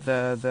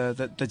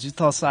the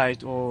digital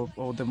side or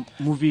the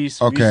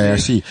movies. Okay, I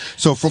music. see.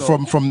 So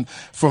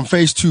from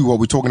phase 2, what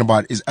we're talking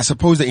about is, I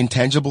suppose, the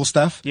intangible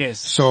stuff. Yes.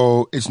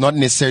 So it's not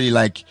necessarily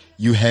like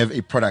you have a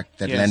product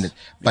that Yes. landed,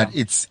 but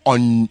it's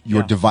on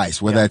your Yeah.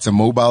 device, whether Yeah. it's a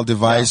mobile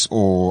device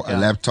or a Yeah.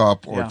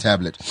 laptop or Yeah. a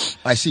tablet.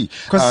 I see.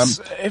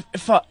 Because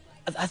if I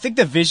think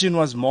the vision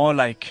was more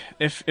like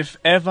if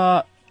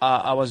ever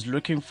I was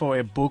looking for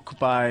a book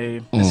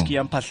by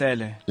Skiam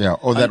Patlele, Yeah,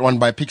 or that one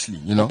by Pixley,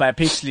 by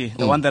Pixley,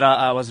 the one that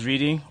I was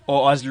reading,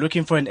 or I was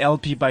looking for an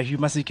LP by Hugh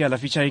Masekela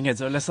featuring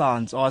Edzole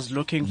Sounds, or I was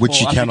looking Which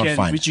for you cannot African,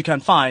 find. which you can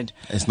find.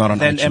 It's not on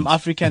Then iTunes.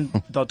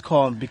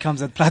 mafrican.com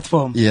becomes a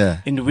platform Yeah.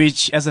 in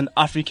which, as an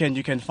African,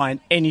 you can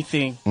find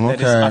anything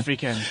that is Okay.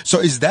 African. So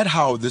is that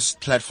how this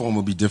platform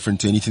will be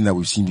different to anything that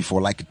we've seen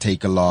before, like a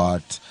Take a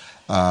Lot,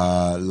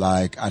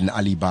 like an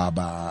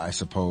Alibaba, I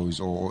suppose,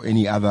 or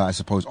any other, I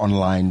suppose,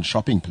 online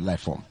shopping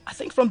platform? I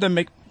think from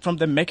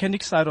the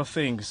mechanic side of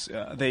things,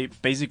 they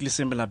basically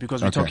similar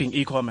because we're Okay. talking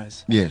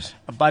e-commerce. Yes.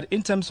 But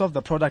in terms of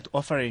the product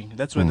offering,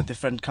 that's where the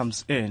difference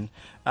comes in.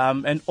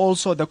 And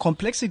also the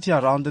complexity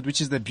around it, which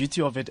is the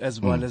beauty of it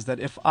as well, is that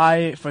if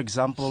I, for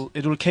example,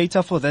 it will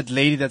cater for that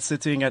lady that's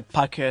sitting at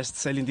Parkhurst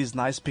selling these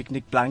nice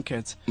picnic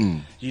blankets.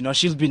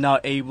 She'll be now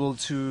able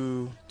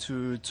to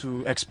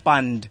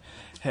expand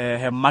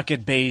her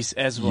market base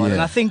as well. Yeah.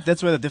 And I think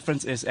that's where the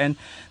difference is. And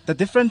the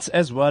difference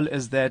as well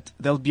is that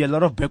there'll be a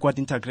lot of backward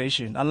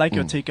integration. Unlike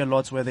your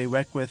Take-A-Lots where they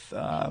work with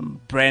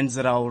brands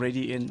that are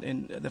already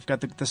they've got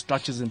the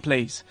structures in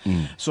place.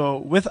 So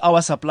with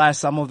our suppliers,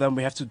 some of them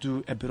we have to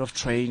do a bit of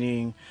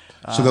training.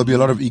 So there'll be a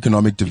lot of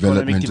economic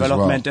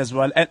development, as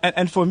well.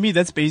 And for me,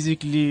 that's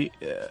basically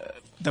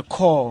the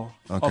core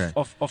Okay.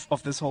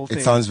 of this whole thing.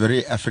 It sounds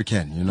very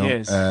African,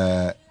 Yes.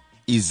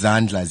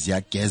 Izandla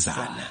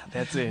ziyagezana.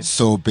 That's it.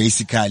 So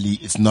basically,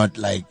 it's not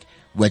like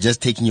we're just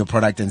taking your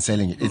product and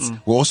selling it. It's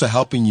we're also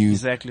helping you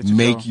Exactly, to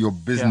make grow. your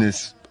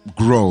business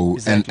grow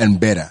Exactly. and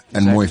better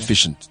and more Exactly.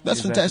 efficient. That's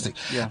Exactly. fantastic.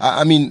 Yeah.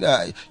 I mean,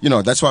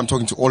 that's why I'm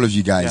talking to all of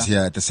you guys Yeah.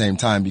 here at the same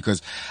time,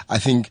 because I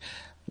think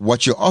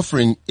what you're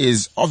offering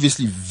is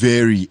obviously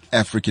very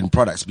African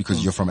products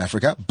because you're from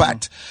Africa,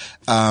 but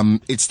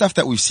it's stuff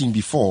that we've seen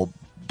before,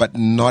 but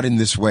not in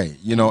this way.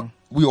 You know,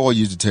 we all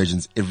use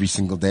detergents every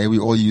single day. We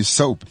all use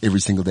soap every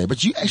single day,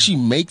 but you actually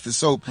make the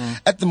soap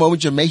at the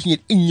moment you're making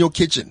it in your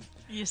kitchen.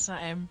 Yes,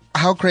 I am.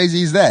 How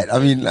crazy is that? I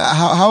mean,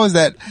 how is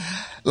that?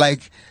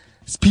 Like,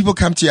 people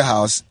come to your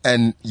house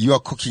and you are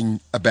cooking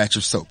a batch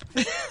of soap.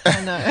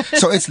 I know.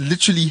 So it's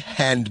literally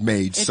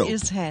handmade soap. It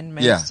is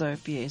handmade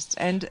soap, yes.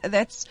 And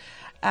that's,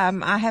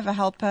 I have a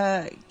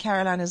helper.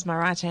 Caroline is my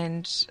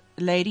right-hand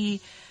lady.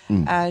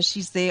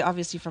 She's there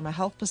obviously from a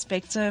health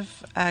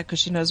perspective, because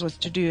she knows what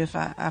to do if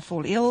I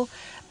fall ill.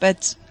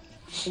 But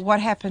what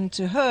happened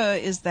to her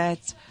is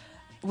that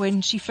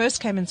when she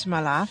first came into my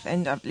life,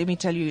 and let me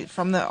tell you,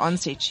 from the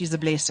onset, she's a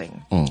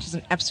blessing. She's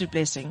an absolute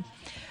blessing.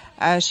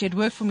 She had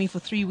worked for me for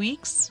 3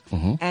 weeks,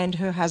 and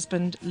her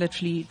husband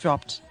literally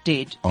dropped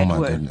dead at work. Oh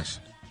my goodness.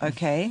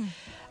 Okay.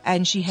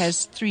 And she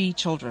has 3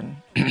 children.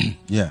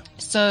 Yeah.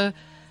 So,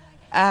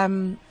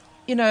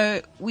 you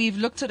know, we've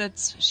looked at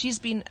it. She's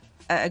been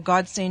a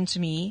godsend to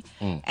me.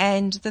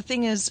 And the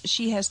thing is,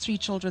 she has 3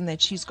 children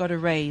that she's got to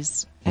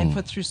raise and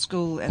put through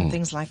school and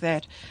things like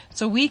that.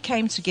 So we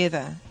came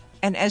together.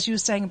 And as you were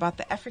saying about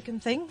the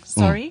African thing,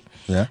 sorry.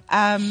 Yeah.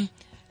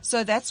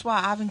 So that's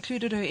why I've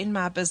included her in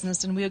my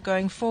business, and we are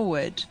going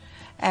forward,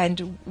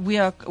 and we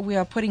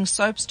are putting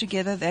soaps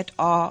together that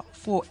are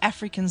for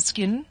African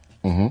skin,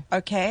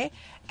 okay,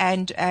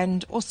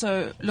 and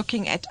also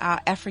looking at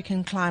our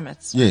African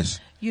climates.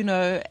 Yes. You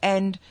know,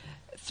 and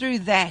through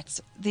that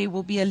there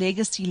will be a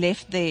legacy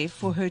left there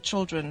for her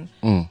children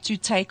to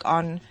take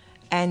on.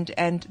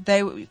 And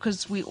they,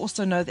 because we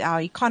also know that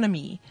our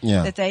economy,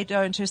 that they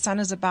don't, her son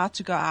is about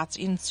to go out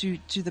into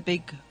the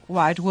big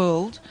wide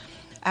world.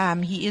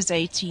 He is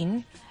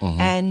 18.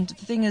 And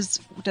the thing is,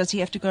 does he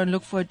have to go and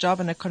look for a job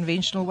in a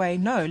conventional way?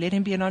 No, let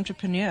him be an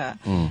entrepreneur.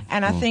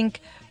 And I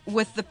think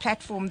with the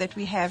platform that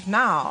we have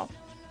now,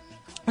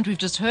 and we've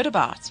just heard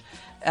about,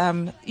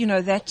 you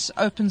know, that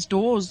opens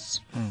doors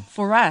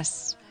for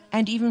us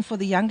and even for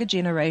the younger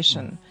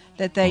generation.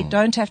 That they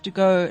don't have to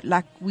go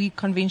like we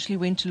conventionally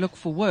went to look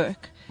for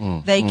work.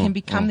 They can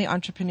become the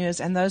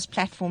entrepreneurs, and those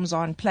platforms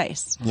are in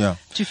place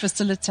to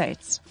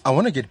facilitate. I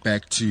want to get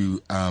back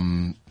to,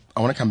 I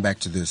want to come back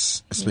to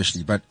this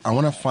especially, but I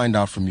want to find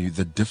out from you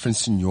the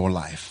difference in your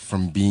life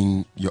from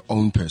being your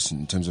own person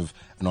in terms of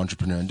an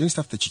entrepreneur and doing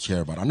stuff that you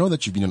care about. I know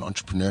that you've been an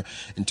entrepreneur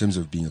in terms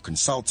of being a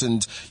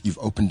consultant. You've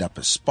opened up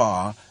a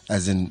spa,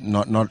 as in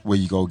not where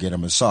you go get a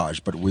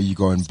massage, but where you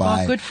go and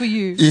buy. Good for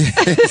you.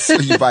 Yes, so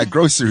you buy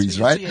groceries,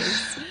 right?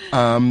 Yes.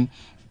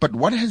 But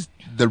what has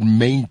the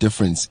main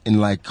difference in,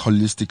 like,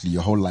 holistically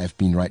your whole life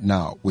been right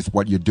now with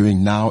what you're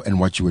doing now and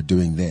what you were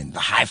doing then?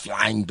 The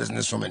high-flying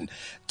businesswoman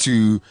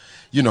to,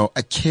 you know,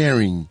 a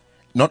caring.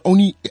 Not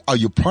only are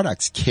your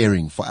products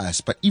caring for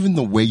us, but even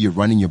the way you're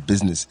running your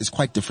business is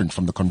quite different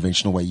from the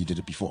conventional way you did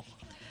it before.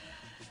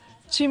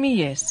 To me,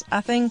 yes.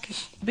 I think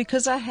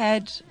because I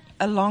had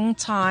a long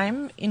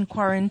time in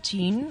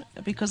quarantine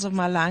because of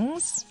my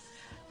lungs,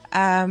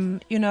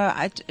 you know,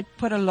 it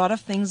put a lot of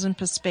things in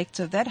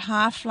perspective. That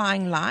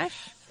high-flying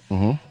life,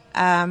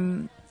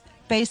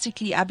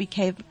 basically I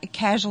became a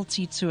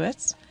casualty to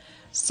it.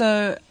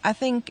 So I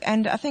think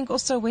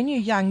also when you're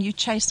young, you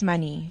chase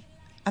money.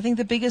 I think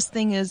the biggest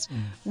thing is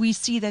we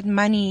see that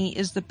money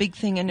is the big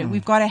thing, and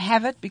we've got to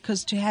have it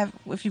because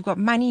if you've got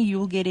money,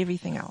 you'll get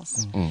everything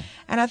else.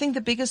 And I think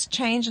the biggest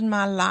change in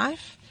my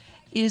life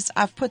is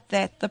I've put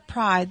the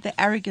pride, the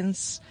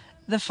arrogance,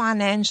 the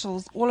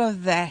financials, all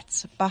of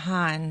that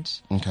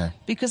behind. Okay.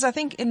 Because I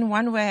think in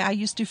one way I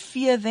used to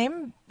fear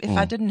them if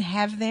I didn't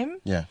have them.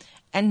 Yeah.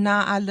 And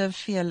now I live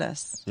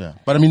fearless. Yeah.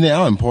 But I mean, they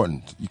are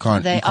important.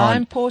 They are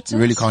important. You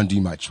really can't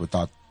do much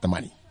without the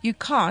money. You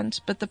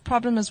can't, but the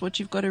problem is what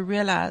you've got to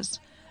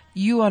realize,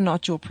 you are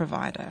not your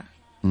provider.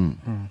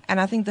 And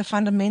I think the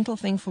fundamental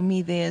thing for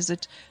me there is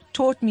it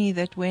taught me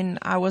that when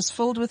I was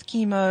filled with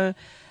chemo,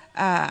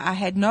 I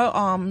had no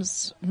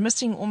arms,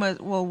 missing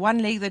one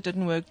leg that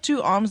didn't work,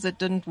 2 arms that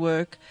didn't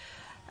work,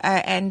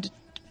 and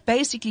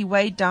basically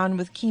weighed down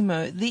with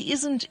chemo. There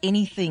isn't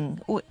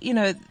anything, or, you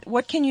know,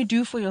 what can you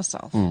do for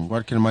yourself?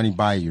 What can money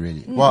buy you,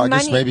 really? Well, I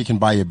guess maybe it can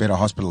buy you a better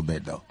hospital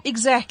bed, though.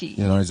 Exactly.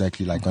 You're not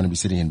exactly like going to be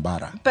sitting in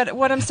Bara. But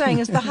what I'm saying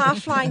is the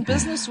high-flying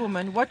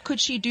businesswoman, what could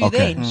she do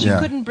then? She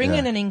couldn't bring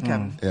in an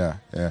income. Yeah.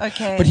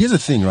 Okay. But here's the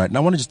thing, right? And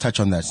I want to just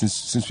touch on that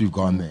since we've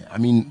gone there. I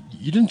mean,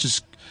 you didn't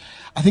just...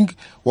 I think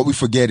what we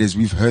forget is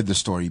we've heard the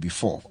story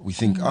before. We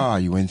think,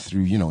 you went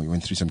through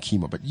some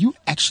chemo, but you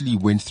actually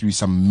went through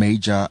some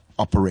major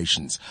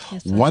operations.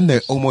 Yes, 1, they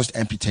almost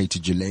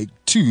amputated your leg.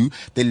 2,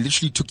 they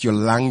literally took your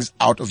lungs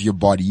out of your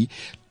body,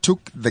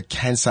 took the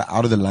cancer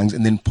out of the lungs,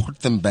 and then put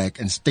them back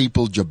and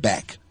stapled your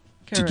back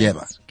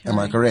together. Am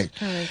I correct?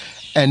 Correct.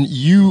 And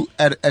you,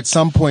 at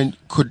some point,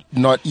 could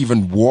not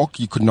even walk.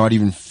 You could not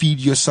even feed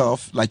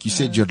yourself. Like you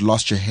said, you had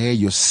lost your hair,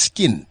 your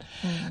skin.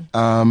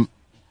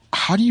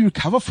 How do you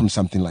recover from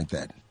something like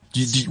that?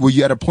 Were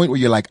you at a point where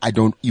you're like, I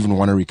don't even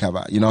want to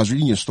recover? You know, I was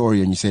reading your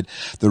story and you said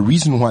the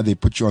reason why they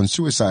put you on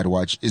suicide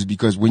watch is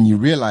because when you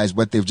realize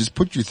what they've just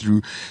put you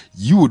through,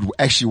 you would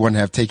actually want to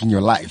have taken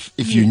your life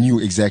if you knew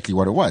exactly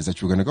what it was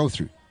that you were going to go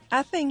through.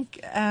 I think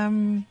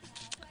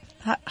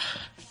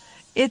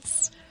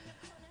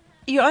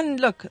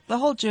look, the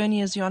whole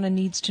journey is you're on a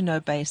needs to know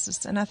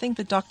basis. And I think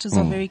the doctors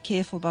are very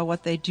careful about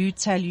what they do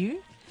tell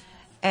you.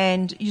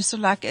 And you sort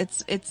of like,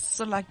 it's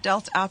sort of like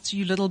dealt out to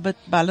you little bit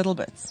by little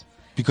bits.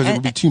 Because it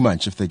would be too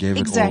much if they gave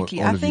exactly.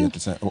 it all of you at the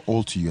same, or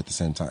all to you at the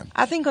same time.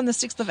 I think on the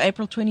 6th of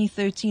April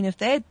 2013, if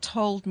they had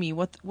told me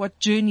what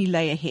journey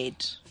lay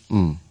ahead,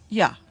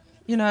 yeah,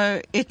 you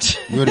know, it...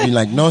 You would have been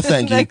like, no,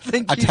 thank you. Like,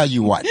 thank I you. tell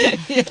you what.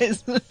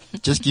 Yes.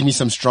 Just give me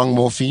some strong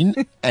morphine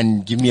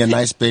and give me a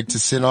nice bed to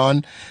sit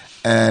on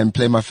and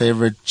play my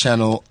favorite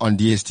channel on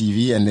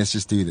DSTV and let's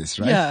just do this,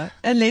 right? Yeah,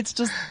 and let's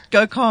just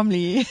go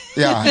calmly.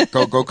 Yeah,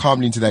 go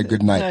calmly into that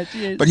good night. Right,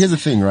 yes. But here's the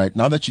thing, right?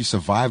 Now that you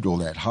survived all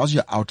that, how's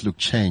your outlook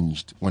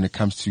changed when it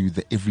comes to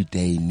the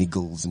everyday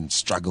niggles and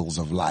struggles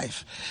of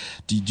life?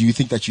 Do you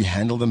think that you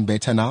handle them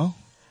better now?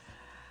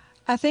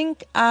 I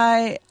think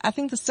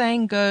the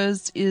saying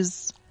goes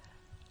is,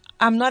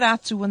 I'm not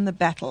out to win the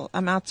battle.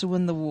 I'm out to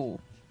win the war.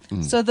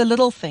 So the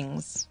little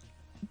things.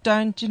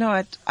 Don't, you know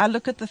what? I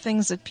look at the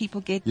things that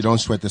people get. You don't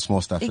sweat the small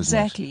stuff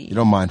Exactly. as much. You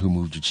don't mind who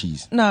moved your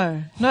cheese.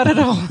 No, not at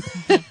all.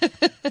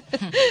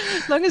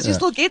 As long as you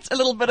still get a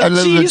little bit A of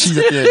little bit of cheese. cheese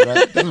at the end,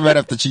 right? Doesn't matter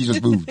if the cheese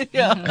was moved.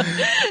 Yeah.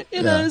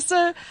 You know, Yeah.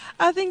 so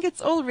I think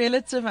it's all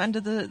relative under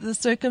the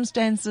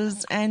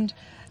circumstances. And,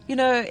 you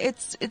know,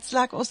 it's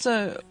like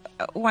also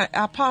what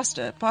our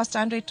Pastor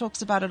Andre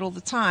talks about it all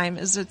the time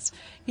is it's,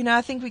 you know,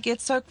 I think we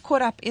get so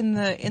caught up in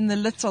the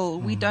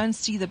little, we don't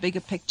see the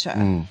bigger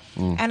picture.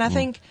 And I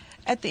think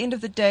at the end of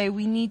the day,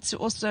 we need to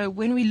also,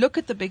 when we look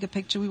at the bigger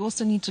picture, we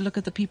also need to look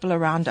at the people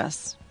around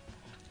us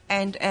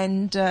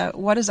and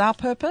what is our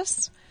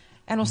purpose?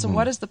 And also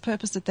what is the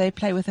purpose that they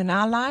play within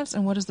our lives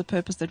and what is the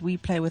purpose that we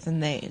play within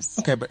theirs?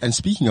 Okay, and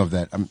speaking of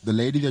that, the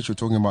lady that you're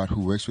talking about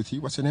who works with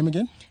you, what's her name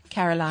again?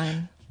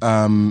 Caroline.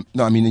 No,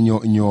 I mean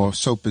in your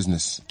soap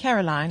business.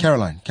 Caroline.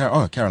 Caroline.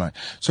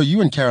 So you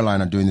and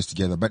Caroline are doing this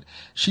together, but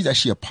she's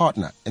actually a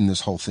partner in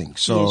this whole thing.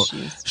 So Yes, she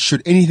is.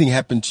 should anything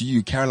happen to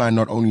you, Caroline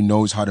not only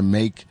knows how to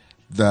make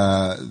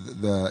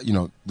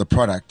the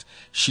product,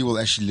 she will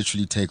actually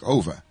literally take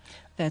over.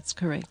 That's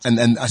correct. And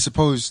I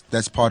suppose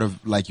that's part of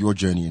like your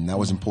journey, and that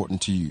was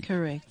important to you.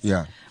 Correct.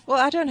 Yeah. Well,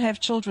 I don't have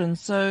children,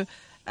 so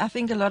I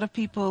think a lot of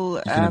people...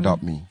 You can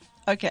adopt me.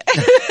 Okay.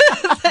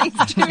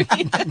 Thanks, Jimmy.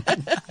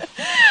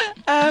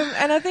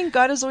 And I think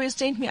God has always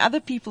sent me other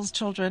people's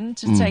children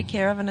to take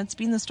care of, and it's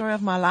been the story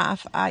of my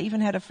life. I even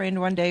had a friend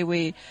one day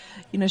where,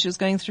 you know, she was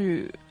going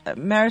through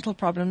marital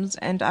problems,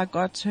 and I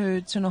got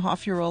her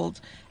 2.5-year-old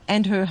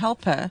and her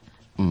helper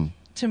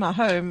to my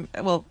home.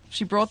 Well,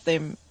 she brought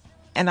them,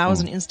 and I was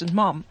an instant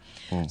mom.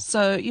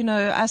 So, you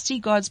know, I see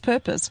God's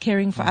purpose,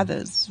 caring for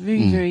others,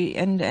 very,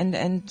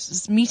 and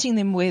just meeting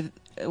them where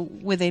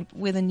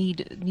the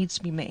need needs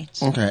to be met.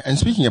 Okay. And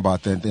speaking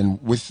about that, then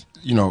with,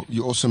 you know,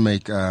 you also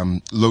make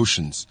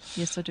lotions.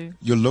 Yes, I do.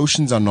 Your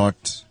lotions are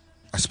not,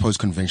 I suppose,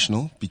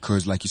 conventional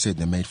because, like you said,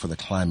 they're made for the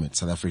climate,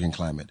 South African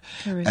climate.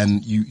 Correct.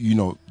 And you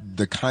know,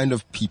 the kind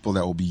of people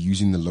that will be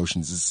using the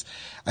lotions is,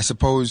 I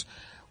suppose,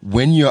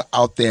 when you're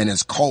out there and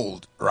it's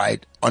cold,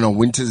 right, on a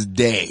winter's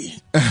day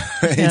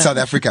in South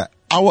Africa,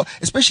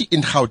 especially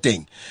in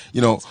Gauteng,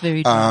 you know, It's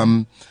very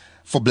dry.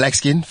 for black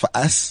skin, for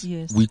us,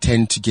 Yes. we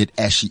tend to get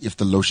ashy if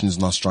the lotion is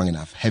not strong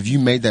enough. Have you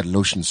made that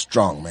lotion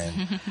strong,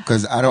 man?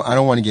 Because I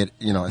don't want to get,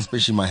 you know,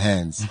 especially my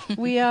hands.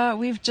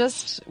 We've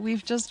just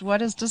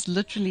what is just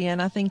literally,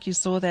 and I think you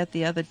saw that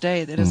the other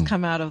day, that has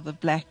come out of the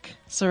black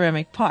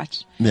ceramic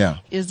pot. Yeah.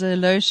 Is a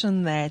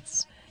lotion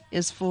that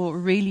is for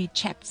really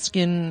chapped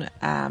skin,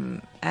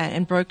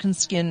 and broken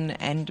skin,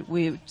 and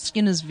where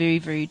skin is very,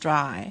 very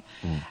dry.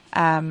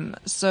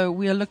 So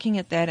we are looking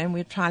at that, and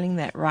we're trialing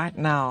that right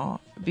now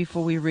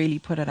before we really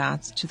put it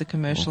out to the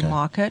commercial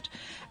market.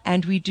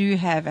 And we do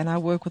have, and I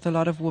work with a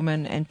lot of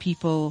women and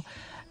people,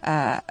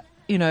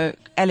 you know,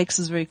 Alex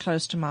is very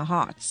close to my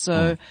heart.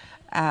 So,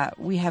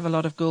 we have a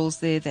lot of girls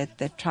there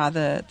that try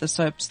the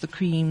soaps, the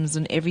creams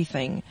and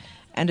everything.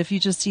 And if you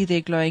just see their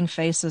glowing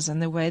faces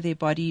and the way their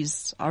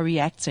bodies are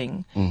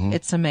reacting,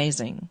 it's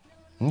amazing.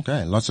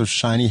 Okay. Lots of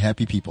shiny,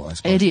 happy people, I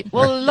suppose.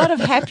 Well, a lot of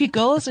happy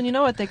girls, and you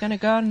know what? They're going to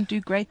go and do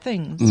great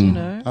things, you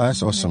know. Oh,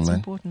 that's awesome, man.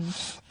 Important.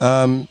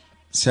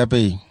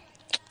 Siape,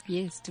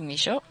 Yes,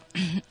 Tumisho.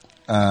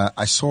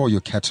 I saw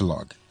your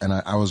catalog and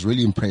I was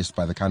really impressed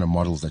by the kind of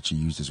models that you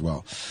used as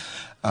well.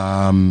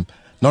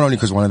 Not only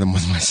because one of them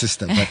was my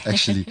sister, but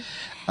actually,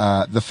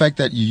 the fact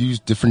that you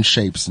used different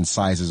shapes and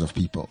sizes of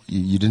people.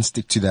 You didn't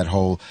stick to that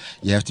whole,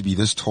 you have to be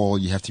this tall,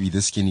 you have to be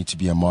this skinny to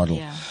be a model.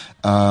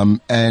 Yeah.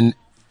 And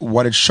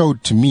what it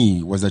showed to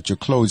me was that your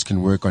clothes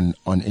can work on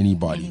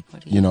anybody.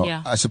 You know,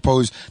 yeah. I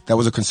suppose that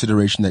was a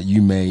consideration that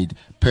you made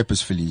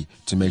purposefully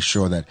to make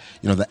sure that,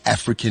 you know, the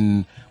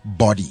African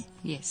body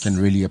Yes, can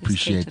really it's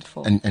appreciate catered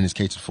for. and is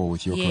catered for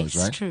with your Yes, clothes,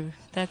 right? true.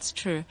 That's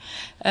true.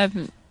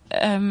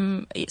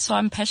 So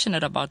I'm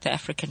passionate about the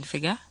African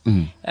figure.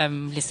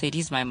 Lesedi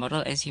is my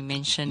model, as you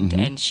mentioned,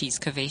 and she's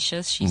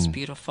curvaceous. She's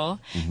beautiful.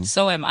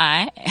 So am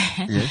I.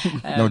 Yes,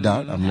 no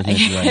doubt. I'm looking at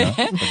you right now.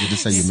 But you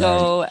just say you're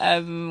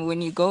married. So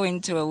when you go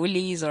into a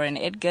Woolies or an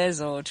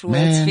Edgar's or towards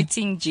Man,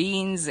 fitting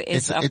jeans,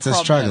 it's a it's problem.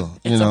 a struggle.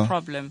 It's a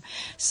problem.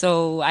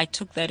 So I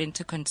took that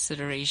into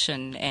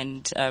consideration,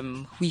 and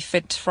we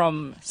fit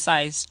from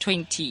size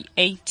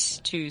 28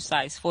 to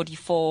size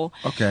 44.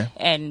 Okay.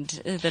 And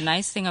the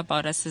nice thing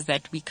about us is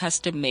that we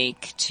custom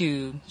make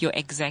to your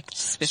exact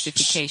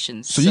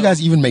specifications. So you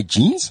guys even make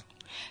jeans?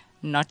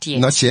 Not yet.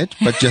 Not yet,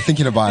 but you're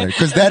thinking about it,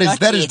 because that is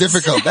Not yet.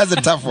 difficult. That's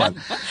a tough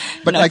one.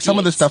 But Not like some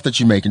of the yet. stuff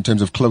that you make in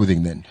terms of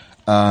clothing, then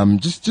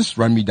just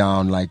run me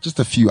down like just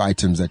a few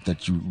items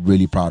that you're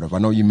really proud of. I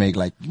know you make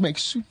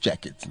suit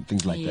jackets and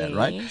things like that,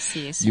 right?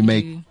 Yes, You we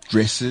make do.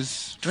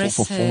 dresses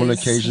for formal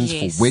Dresses, occasions,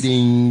 yes. for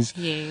weddings,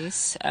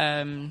 Yes,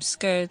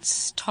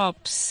 skirts,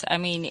 tops. I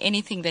mean,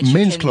 anything that you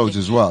men's can. clothes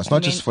as well. It's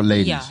not just for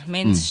ladies. Yeah,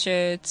 men's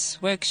shirts,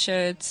 work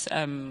shirts,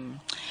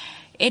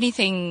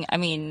 anything. I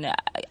mean,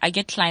 I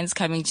get clients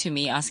coming to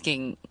me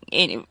asking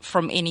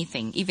from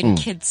anything, even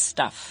kids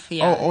stuff.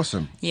 Yeah. Oh,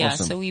 awesome. Yeah,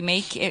 Awesome. so we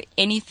make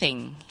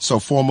anything. So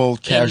formal,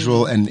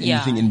 casual, and yeah.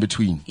 anything in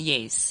between.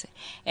 Yes.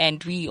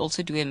 And we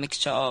also do a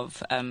mixture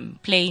of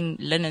plain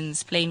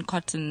linens, plain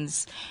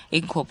cottons,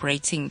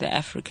 incorporating the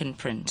African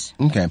print.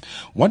 Okay.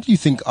 What do you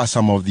think are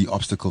some of the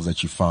obstacles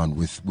that you found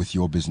with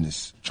your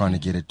business, trying to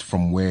get it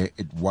from where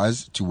it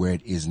was to where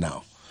it is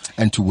now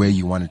and to where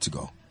you want it to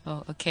go?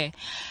 Oh, okay.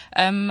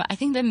 I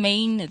think the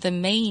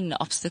main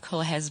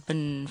obstacle has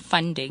been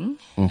funding,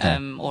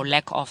 or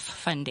lack of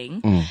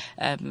funding.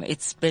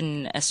 It's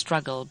been a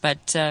struggle,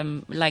 but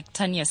like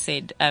Tanya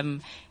said,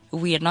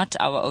 we are not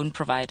our own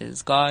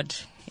providers. God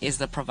is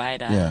the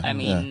provider. Yeah, I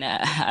mean,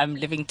 I'm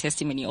living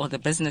testimony, or the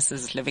business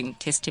is living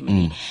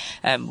testimony.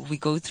 We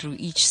go through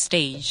each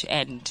stage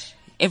and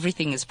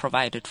everything is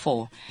provided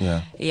for.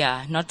 Yeah.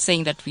 Yeah. Not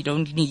saying that we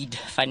don't need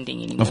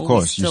funding anymore. Of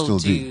course, we you still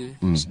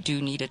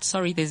do need it.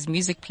 Sorry, there's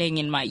music playing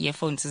in my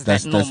earphones. Is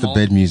that normal? That's the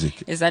bed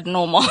music. Is that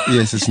normal?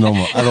 Yes, it's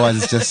normal.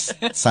 Otherwise, it's just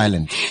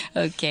silent.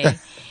 Okay.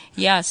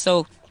 Yeah.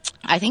 So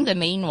I think the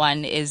main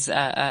one is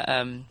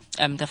the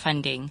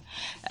funding.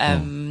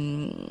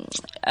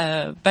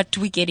 But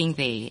we're getting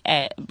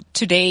there.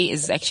 Today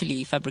is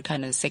actually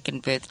Fabricana's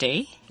second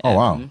birthday. Oh,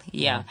 wow.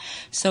 Yeah.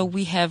 So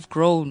we have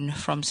grown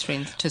from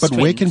strength to strength.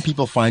 But where can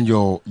people find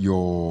your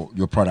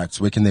products?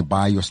 Where can they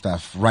buy your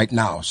stuff right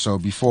now? So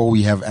before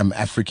we have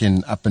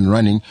African up and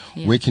running,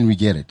 where can we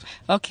get it?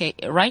 Okay.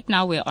 Right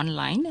now we're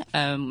online.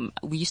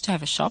 We used to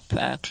have a shop,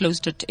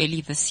 closed it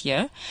early this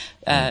year,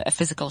 a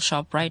physical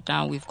shop. Right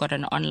now we've got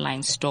an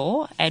online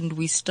store, and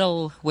we're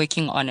still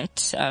working on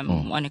it,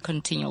 on a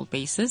continual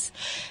basis.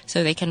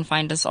 So they can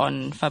find us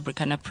on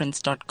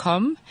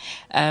fabricanaprints.com.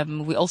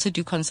 We also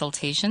do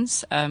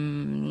consultations,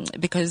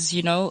 because,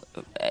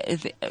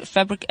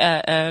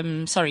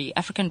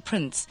 African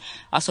prints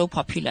are so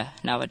popular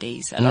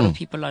nowadays. A lot of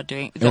people are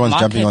doing, Everyone's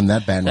jumping on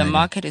that bandwagon. The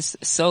market is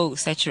so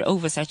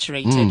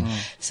oversaturated.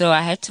 So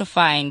I had to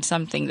find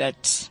something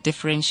that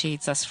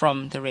differentiates us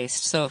from the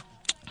rest. So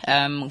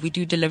we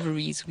do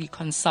deliveries, we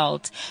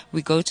consult,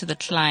 we go to the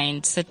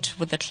client, sit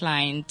with the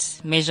client,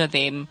 measure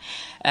them,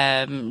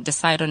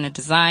 decide on a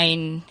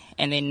design,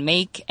 and then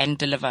make and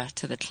deliver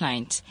to the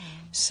client.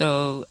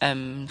 So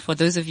for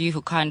those of you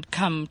who can't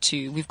come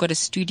we've got a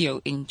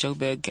studio in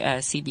Joburg,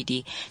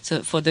 CBD.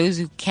 So for those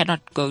who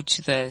cannot go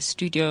to the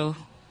studio,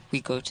 we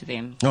go to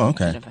them. Oh,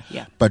 okay. Deliver.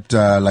 Yeah. But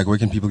where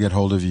can people get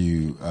hold of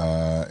you?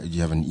 Do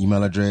you have an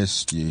email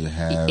address? Do you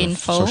have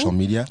social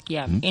media?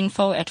 Yeah,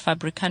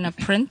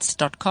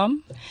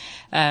 info@fabricanaprints.com.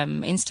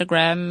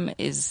 Instagram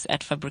is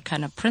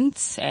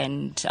 @fabricanaprints,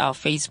 and our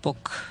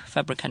Facebook,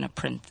 Fabricana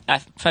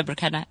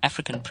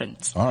African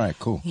Prints. All right,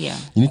 cool. Yeah.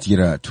 You need to get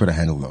a Twitter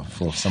handle though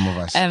for some of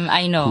us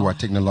I know. who are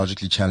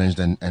technologically challenged,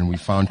 and we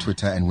found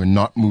Twitter and we're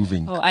not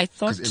moving. Oh, I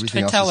thought 'cause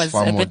everything Twitter else is was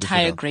far a more bit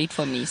higher difficult. grade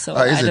for me, so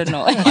Is I it? don't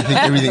know. I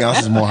think everything else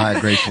is more higher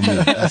grade for me.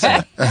 That's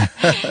right.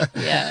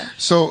 Yeah.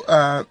 So,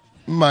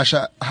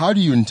 Masha, how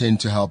do you intend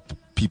to help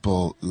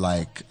people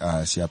like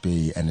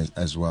Siape and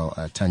as well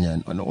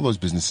Tanya and all those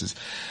businesses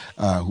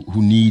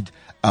who need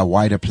a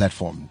wider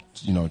platform,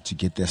 to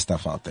get their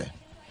stuff out there?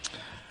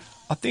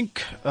 I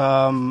think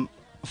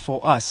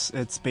for us,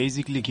 it's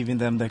basically giving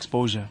them the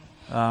exposure.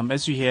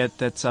 As you heard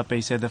that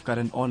Sape said, they've got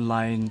an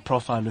online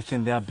profile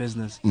within their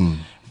business.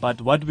 But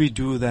what we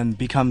do then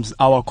becomes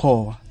our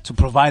core to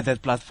provide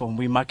that platform.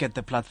 We market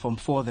the platform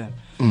for them.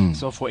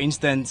 So for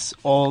instance,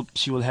 all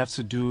she will have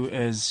to do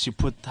is she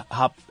put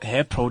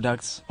her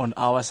products on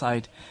our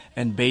site,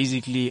 and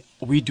basically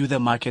we do the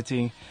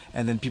marketing,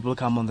 and then people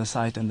come on the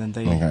site, and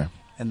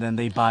then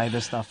they buy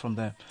the stuff from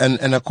there.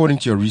 And according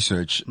to your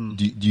research,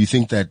 do you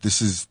think that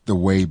this is the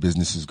way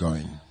business is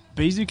going?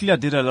 Basically, I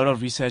did a lot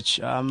of research.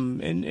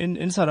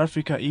 In South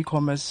Africa,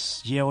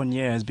 e-commerce year on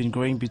year has been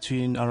growing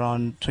between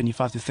around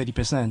 25 to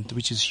 30%,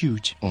 which is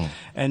huge.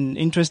 And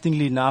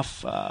interestingly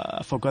enough,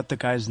 I forgot the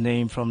guy's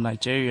name from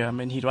Nigeria. I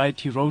mean, he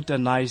wrote a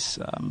nice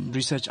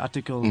research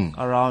article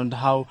around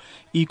how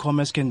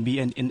e-commerce can be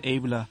an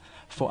enabler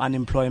for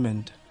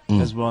unemployment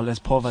as well as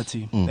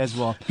poverty as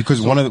well.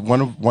 Because one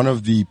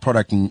of the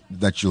product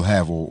that you'll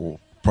have or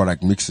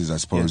product mixes, I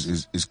suppose,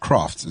 is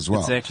crafts as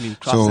well. Exactly,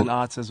 crafts and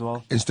arts as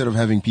well. Instead of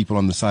having people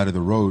on the side of the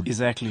road,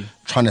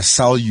 trying to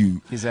sell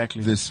you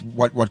this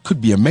what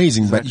could be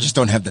amazing, but you just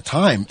don't have the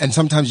time, and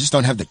sometimes you just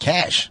don't have the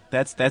cash.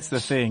 That's the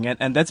thing,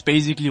 and that's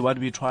basically what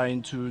we're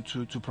trying to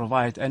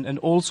provide, and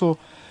also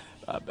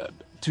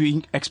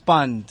to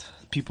expand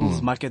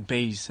people's market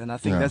base, and I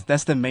think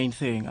that's the main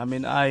thing. I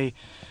mean, I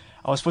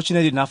was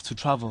fortunate enough to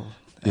travel,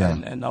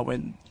 and I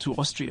went to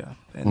Austria,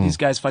 and these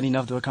guys, funny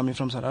enough, they were coming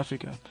from South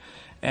Africa.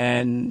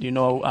 And,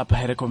 I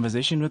had a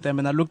conversation with them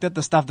and I looked at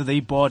the stuff that they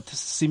bought.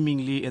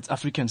 Seemingly it's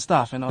African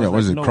stuff. And I was like,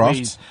 was it no crafts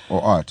ways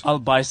or art? I'll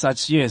buy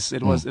such. Yes,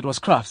 it was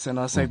crafts. And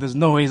I was like, there's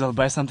no ways I'll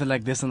buy something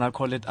like this and I'll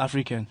call it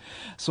African.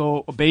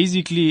 So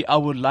basically I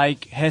would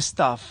like hair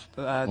stuff,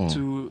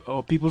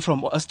 or people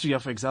from Austria,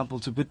 for example,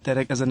 to put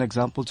that as an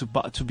example,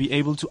 to be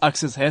able to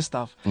access hair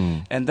stuff.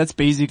 And that's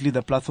basically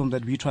the platform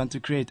that we're trying to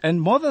create. And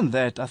more than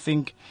that, I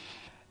think,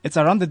 it's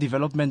around the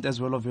development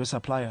as well of your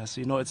suppliers.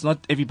 It's not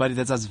everybody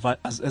that's as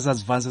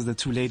advanced as the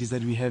two ladies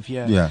that we have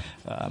here. Yeah.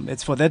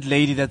 It's for that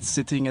lady that's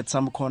sitting at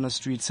some corner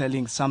street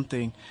selling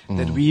something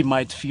that we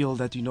might feel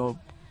that,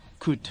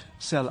 could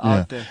sell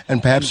out there.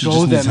 And perhaps she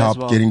just needs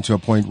help getting to a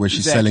point where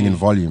she's selling in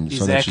volume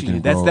so that she can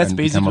grow that's and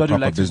basically become a what we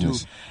proper like business.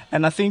 to do.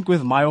 And I think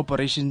with my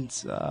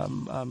operations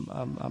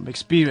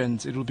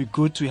experience, it will be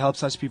good to help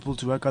such people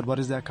to work out what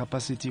is their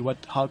capacity,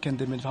 how can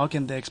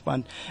they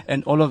expand,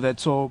 and all of that.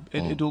 So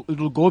it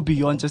will go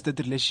beyond just the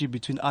relationship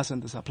between us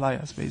and the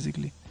suppliers,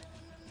 basically.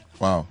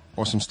 Wow,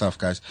 awesome stuff,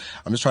 guys.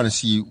 I'm just trying to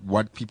see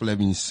what people have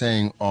been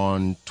saying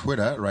on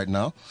Twitter right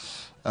now.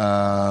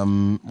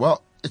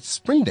 Well, it's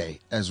Spring Day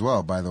as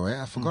well, by the way.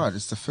 I forgot.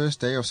 It's the first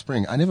day of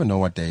spring. I never know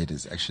what day it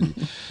is, actually.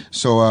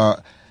 So,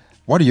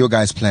 what are your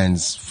guys'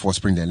 plans for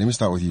Spring Day? Let me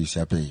start with you,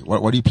 Siape.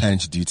 What are you planning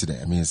to do today?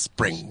 I mean, it's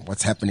spring.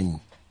 What's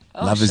happening?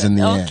 Love is in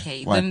the air.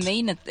 Okay, the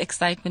main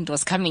excitement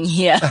was coming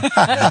here.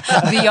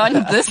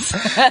 Beyond this,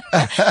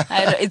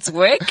 it's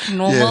work,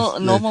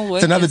 normal work.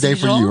 It's another day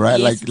for you,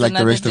 right? Yes, like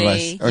the rest of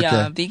us. Okay.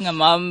 Yeah, being a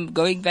mom,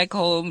 going back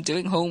home,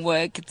 doing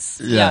homework.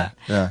 It's a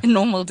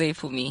normal day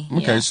for me.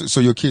 Okay, so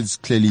your kids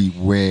clearly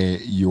wear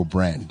your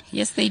brand.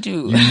 Yes, they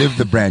do. You live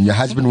the brand. Your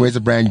husband wears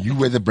the brand. You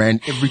wear the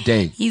brand every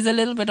day. He's a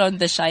little bit on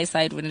the shy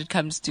side when it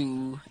comes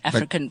to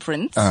African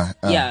prints.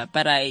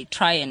 But I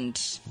try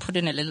and put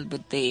in a little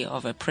bit there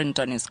of a print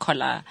on his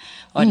collar,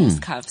 on his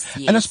cuffs.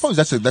 Yes. And I suppose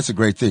that's a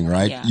great thing,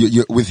 right? Yeah.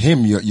 You're with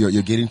him,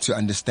 you're getting to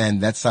understand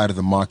that side of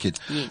the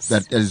market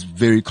that is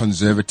very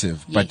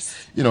conservative. But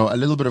a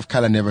little bit of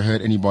color never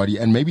hurt anybody,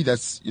 and maybe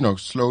that's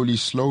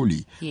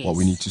slowly what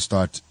we need to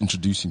start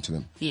introducing to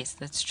them. Yes,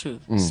 that's true.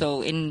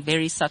 So in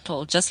very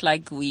subtle, just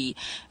like we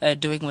are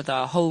doing with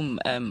our home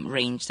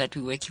range that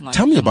we're working on.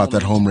 Tell me about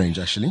that home range,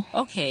 actually.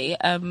 Okay,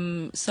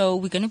 so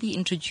we're going to be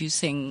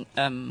introducing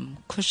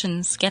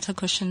cushions, scatter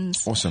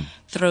cushions. Awesome.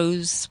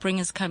 Throws. Spring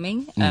is coming.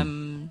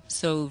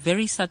 So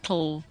very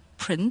subtle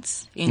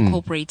prints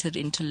incorporated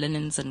into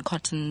linens and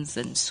cottons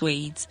and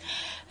suedes,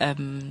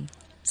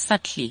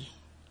 subtly.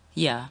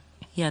 Yeah,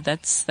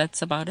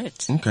 that's about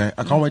it. Okay,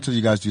 I can't wait till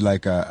you guys do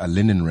like a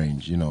linen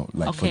range,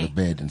 for the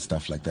bed and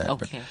stuff like that.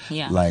 Okay,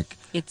 but like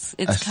it's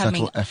a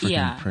coming. subtle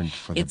African print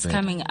for the bed. It's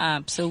coming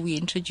up. So we're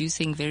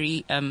introducing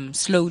very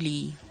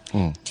slowly.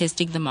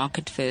 Testing the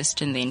market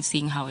first and then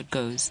seeing how it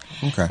goes.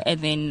 Okay.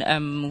 And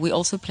then we're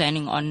also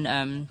planning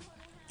on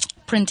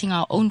printing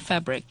our own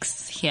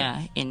fabrics here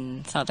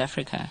in South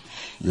Africa.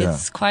 Yeah.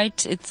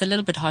 It's a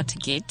little bit hard to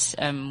get.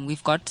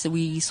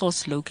 We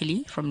source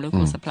locally from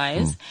local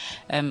suppliers.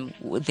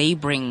 They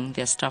bring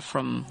their stuff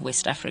from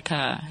West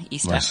Africa,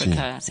 East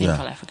Africa,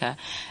 Central Africa.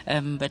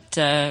 But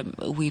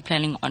we're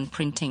planning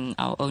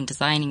on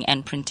designing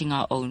and printing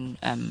our own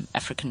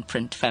African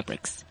print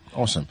fabrics.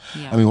 Awesome.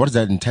 Yeah. I mean, what does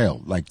that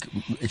entail? Like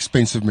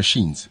expensive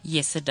machines?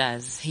 Yes, it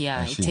does.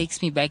 Yeah, it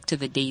takes me back to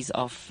the days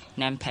of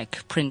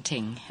Nampak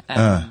printing.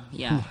 So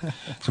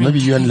maybe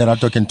you and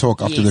Lerato can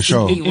talk after the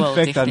show. In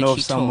fact, I know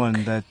of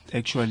someone that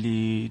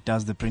actually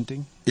does the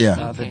printing.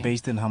 Yeah. They're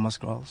based in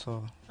Hammarskraal,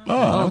 so.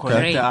 Oh,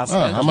 okay.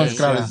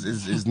 Hammarskraal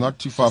is not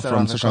too far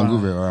from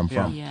Soshanguve, where I'm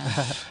from.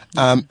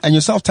 Yeah. And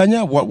yourself,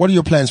 Tanya, what are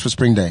your plans for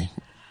Spring Day?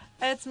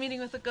 It's meeting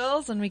with the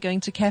girls, and we're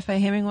going to Cafe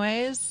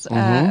Hemingway's.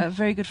 A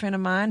very good friend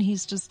of mine,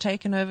 he's just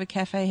taken over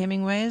Cafe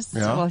Hemingway's.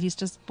 Yeah. Well, he's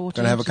just bought.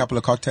 Gonna have a couple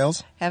of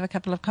cocktails. Have a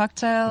couple of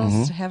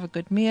cocktails. Have a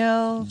good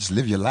meal. Just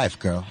live your life,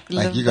 girl.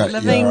 You got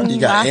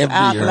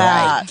every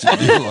right to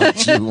do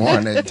what you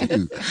want to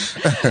do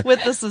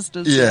with the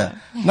sisters. Yeah,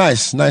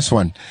 nice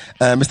one,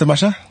 Mr.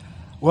 Masha.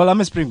 Well,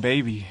 I'm a spring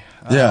baby.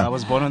 Yeah. I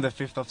was born on the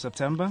 5th of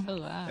September.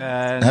 Oh, wow.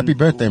 And happy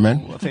birthday,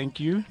 man. Thank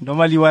you.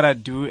 Normally what I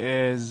do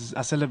is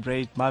I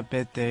celebrate my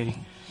birthday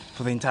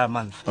for the entire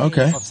month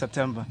Okay. of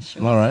September.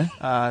 All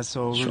right.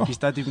 So we'll be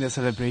starting the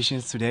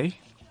celebrations today.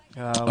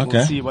 Okay.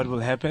 We'll see what will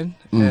happen.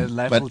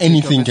 Life will But take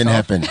anything of can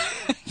itself. happen.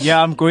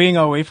 Yeah, I'm going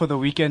away for the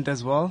weekend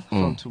as well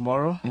from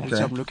tomorrow, which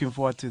Okay. I'm looking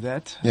forward to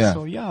that. Yeah.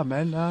 So yeah,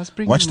 man,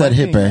 spring. Watch is my that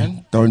hip,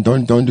 thing, eh?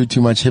 man. Don't do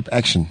too much hip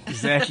action.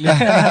 Exactly.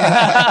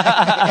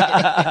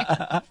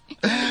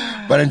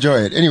 But enjoy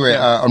it. Anyway,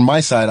 on my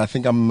side, I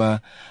think I'm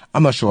not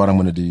sure what I'm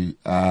going to do.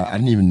 I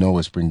didn't even know it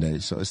was spring day,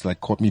 so it's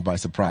like caught me by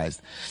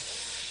surprise.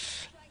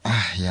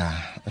 Yeah.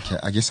 Okay.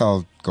 I guess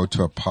I'll go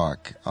to a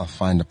park. I'll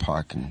find a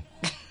park. And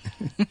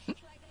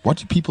what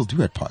do people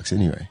do at parks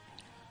anyway?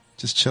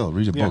 Just chill,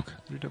 read a Yeah, book,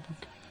 read a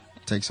book.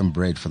 take some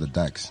bread for the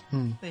ducks.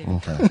 There.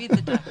 Okay. Feed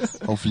the ducks.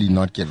 Hopefully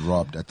not get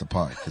robbed at the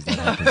park, because that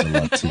happens a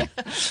lot too.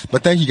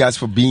 But thank you guys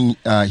for being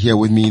here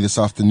with me this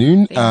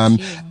afternoon.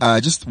 Thank you.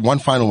 Just one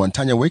final one.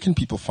 Tanya, where can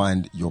people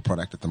find your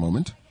product at the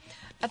moment?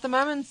 At the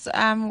moment,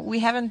 we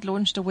haven't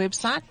launched a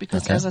website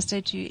because, Okay. as I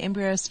said to you,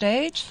 embryo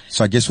stage.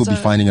 So I guess we'll be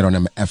So- finding it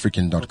on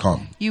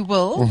African.com. You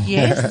will,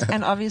 yes.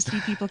 And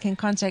obviously, people can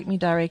contact me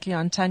directly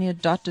on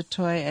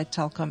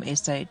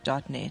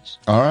tanya.dutoy@telcomsa.net.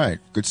 All right.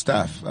 Good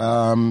stuff.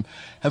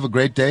 Have a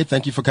great day.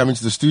 Thank you for coming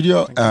to the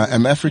studio.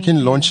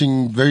 African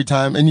launching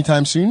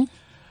anytime soon?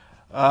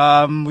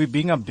 We're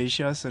being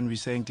ambitious and we're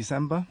saying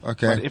December.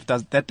 Okay. But if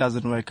that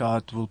doesn't work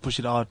out, we'll push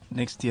it out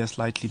next year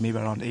slightly, maybe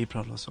around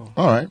April or so.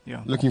 All right.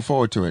 Yeah. Looking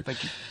forward to it.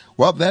 Thank you.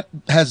 Well, that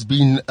has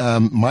been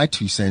my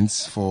 2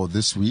 cents for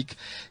this week.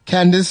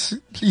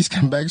 Candice, please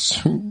come back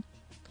soon.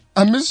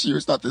 I miss you.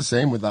 It's not the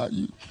same without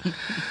you.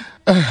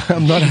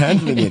 I'm not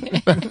handling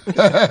it.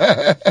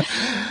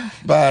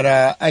 But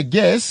I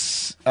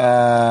guess,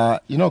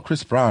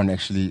 Chris Brown,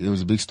 actually, it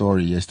was a big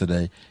story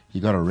yesterday. He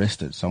got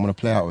arrested. So I'm going to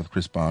play out with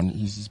Chris Brown.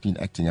 He's been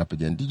acting up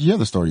again. Did you hear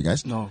the story,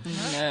 guys? No.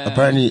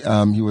 Apparently,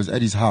 he was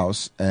at his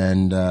house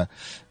and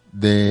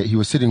he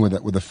was sitting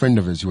with a friend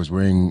of his who was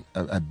wearing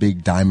a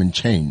big diamond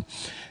chain.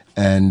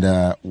 And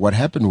what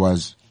happened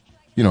was,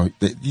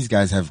 these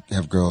guys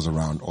have girls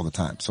around all the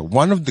time. So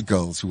one of the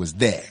girls who was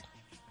there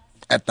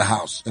at the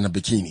house in a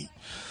bikini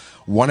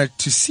wanted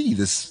to see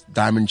this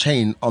diamond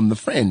chain on the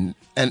friend.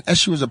 And as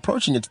she was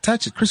approaching it to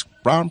touch it, Chris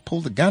Brown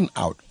pulled a gun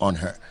out on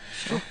her.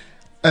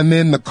 And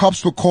then the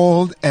cops were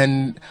called,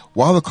 and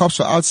while the cops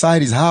were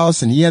outside his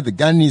house and he had the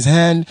gun in his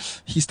hand,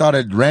 he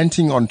started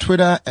ranting on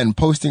Twitter and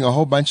posting a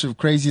whole bunch of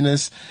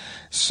craziness.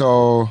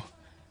 So,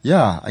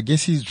 yeah, I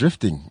guess he's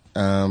drifting.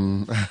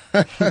 And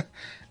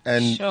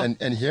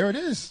here it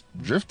is,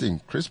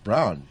 drifting. Chris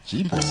Brown,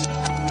 jeepers.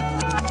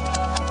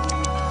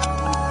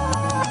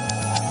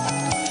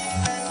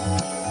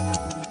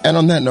 And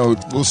on that note,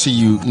 we'll see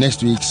you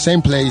next week,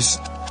 same place,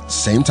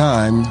 same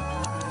time.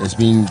 It's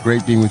been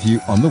great being with you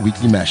on the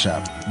Weekly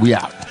Mashup. We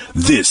out.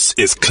 This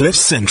is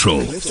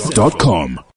CliffCentral.com.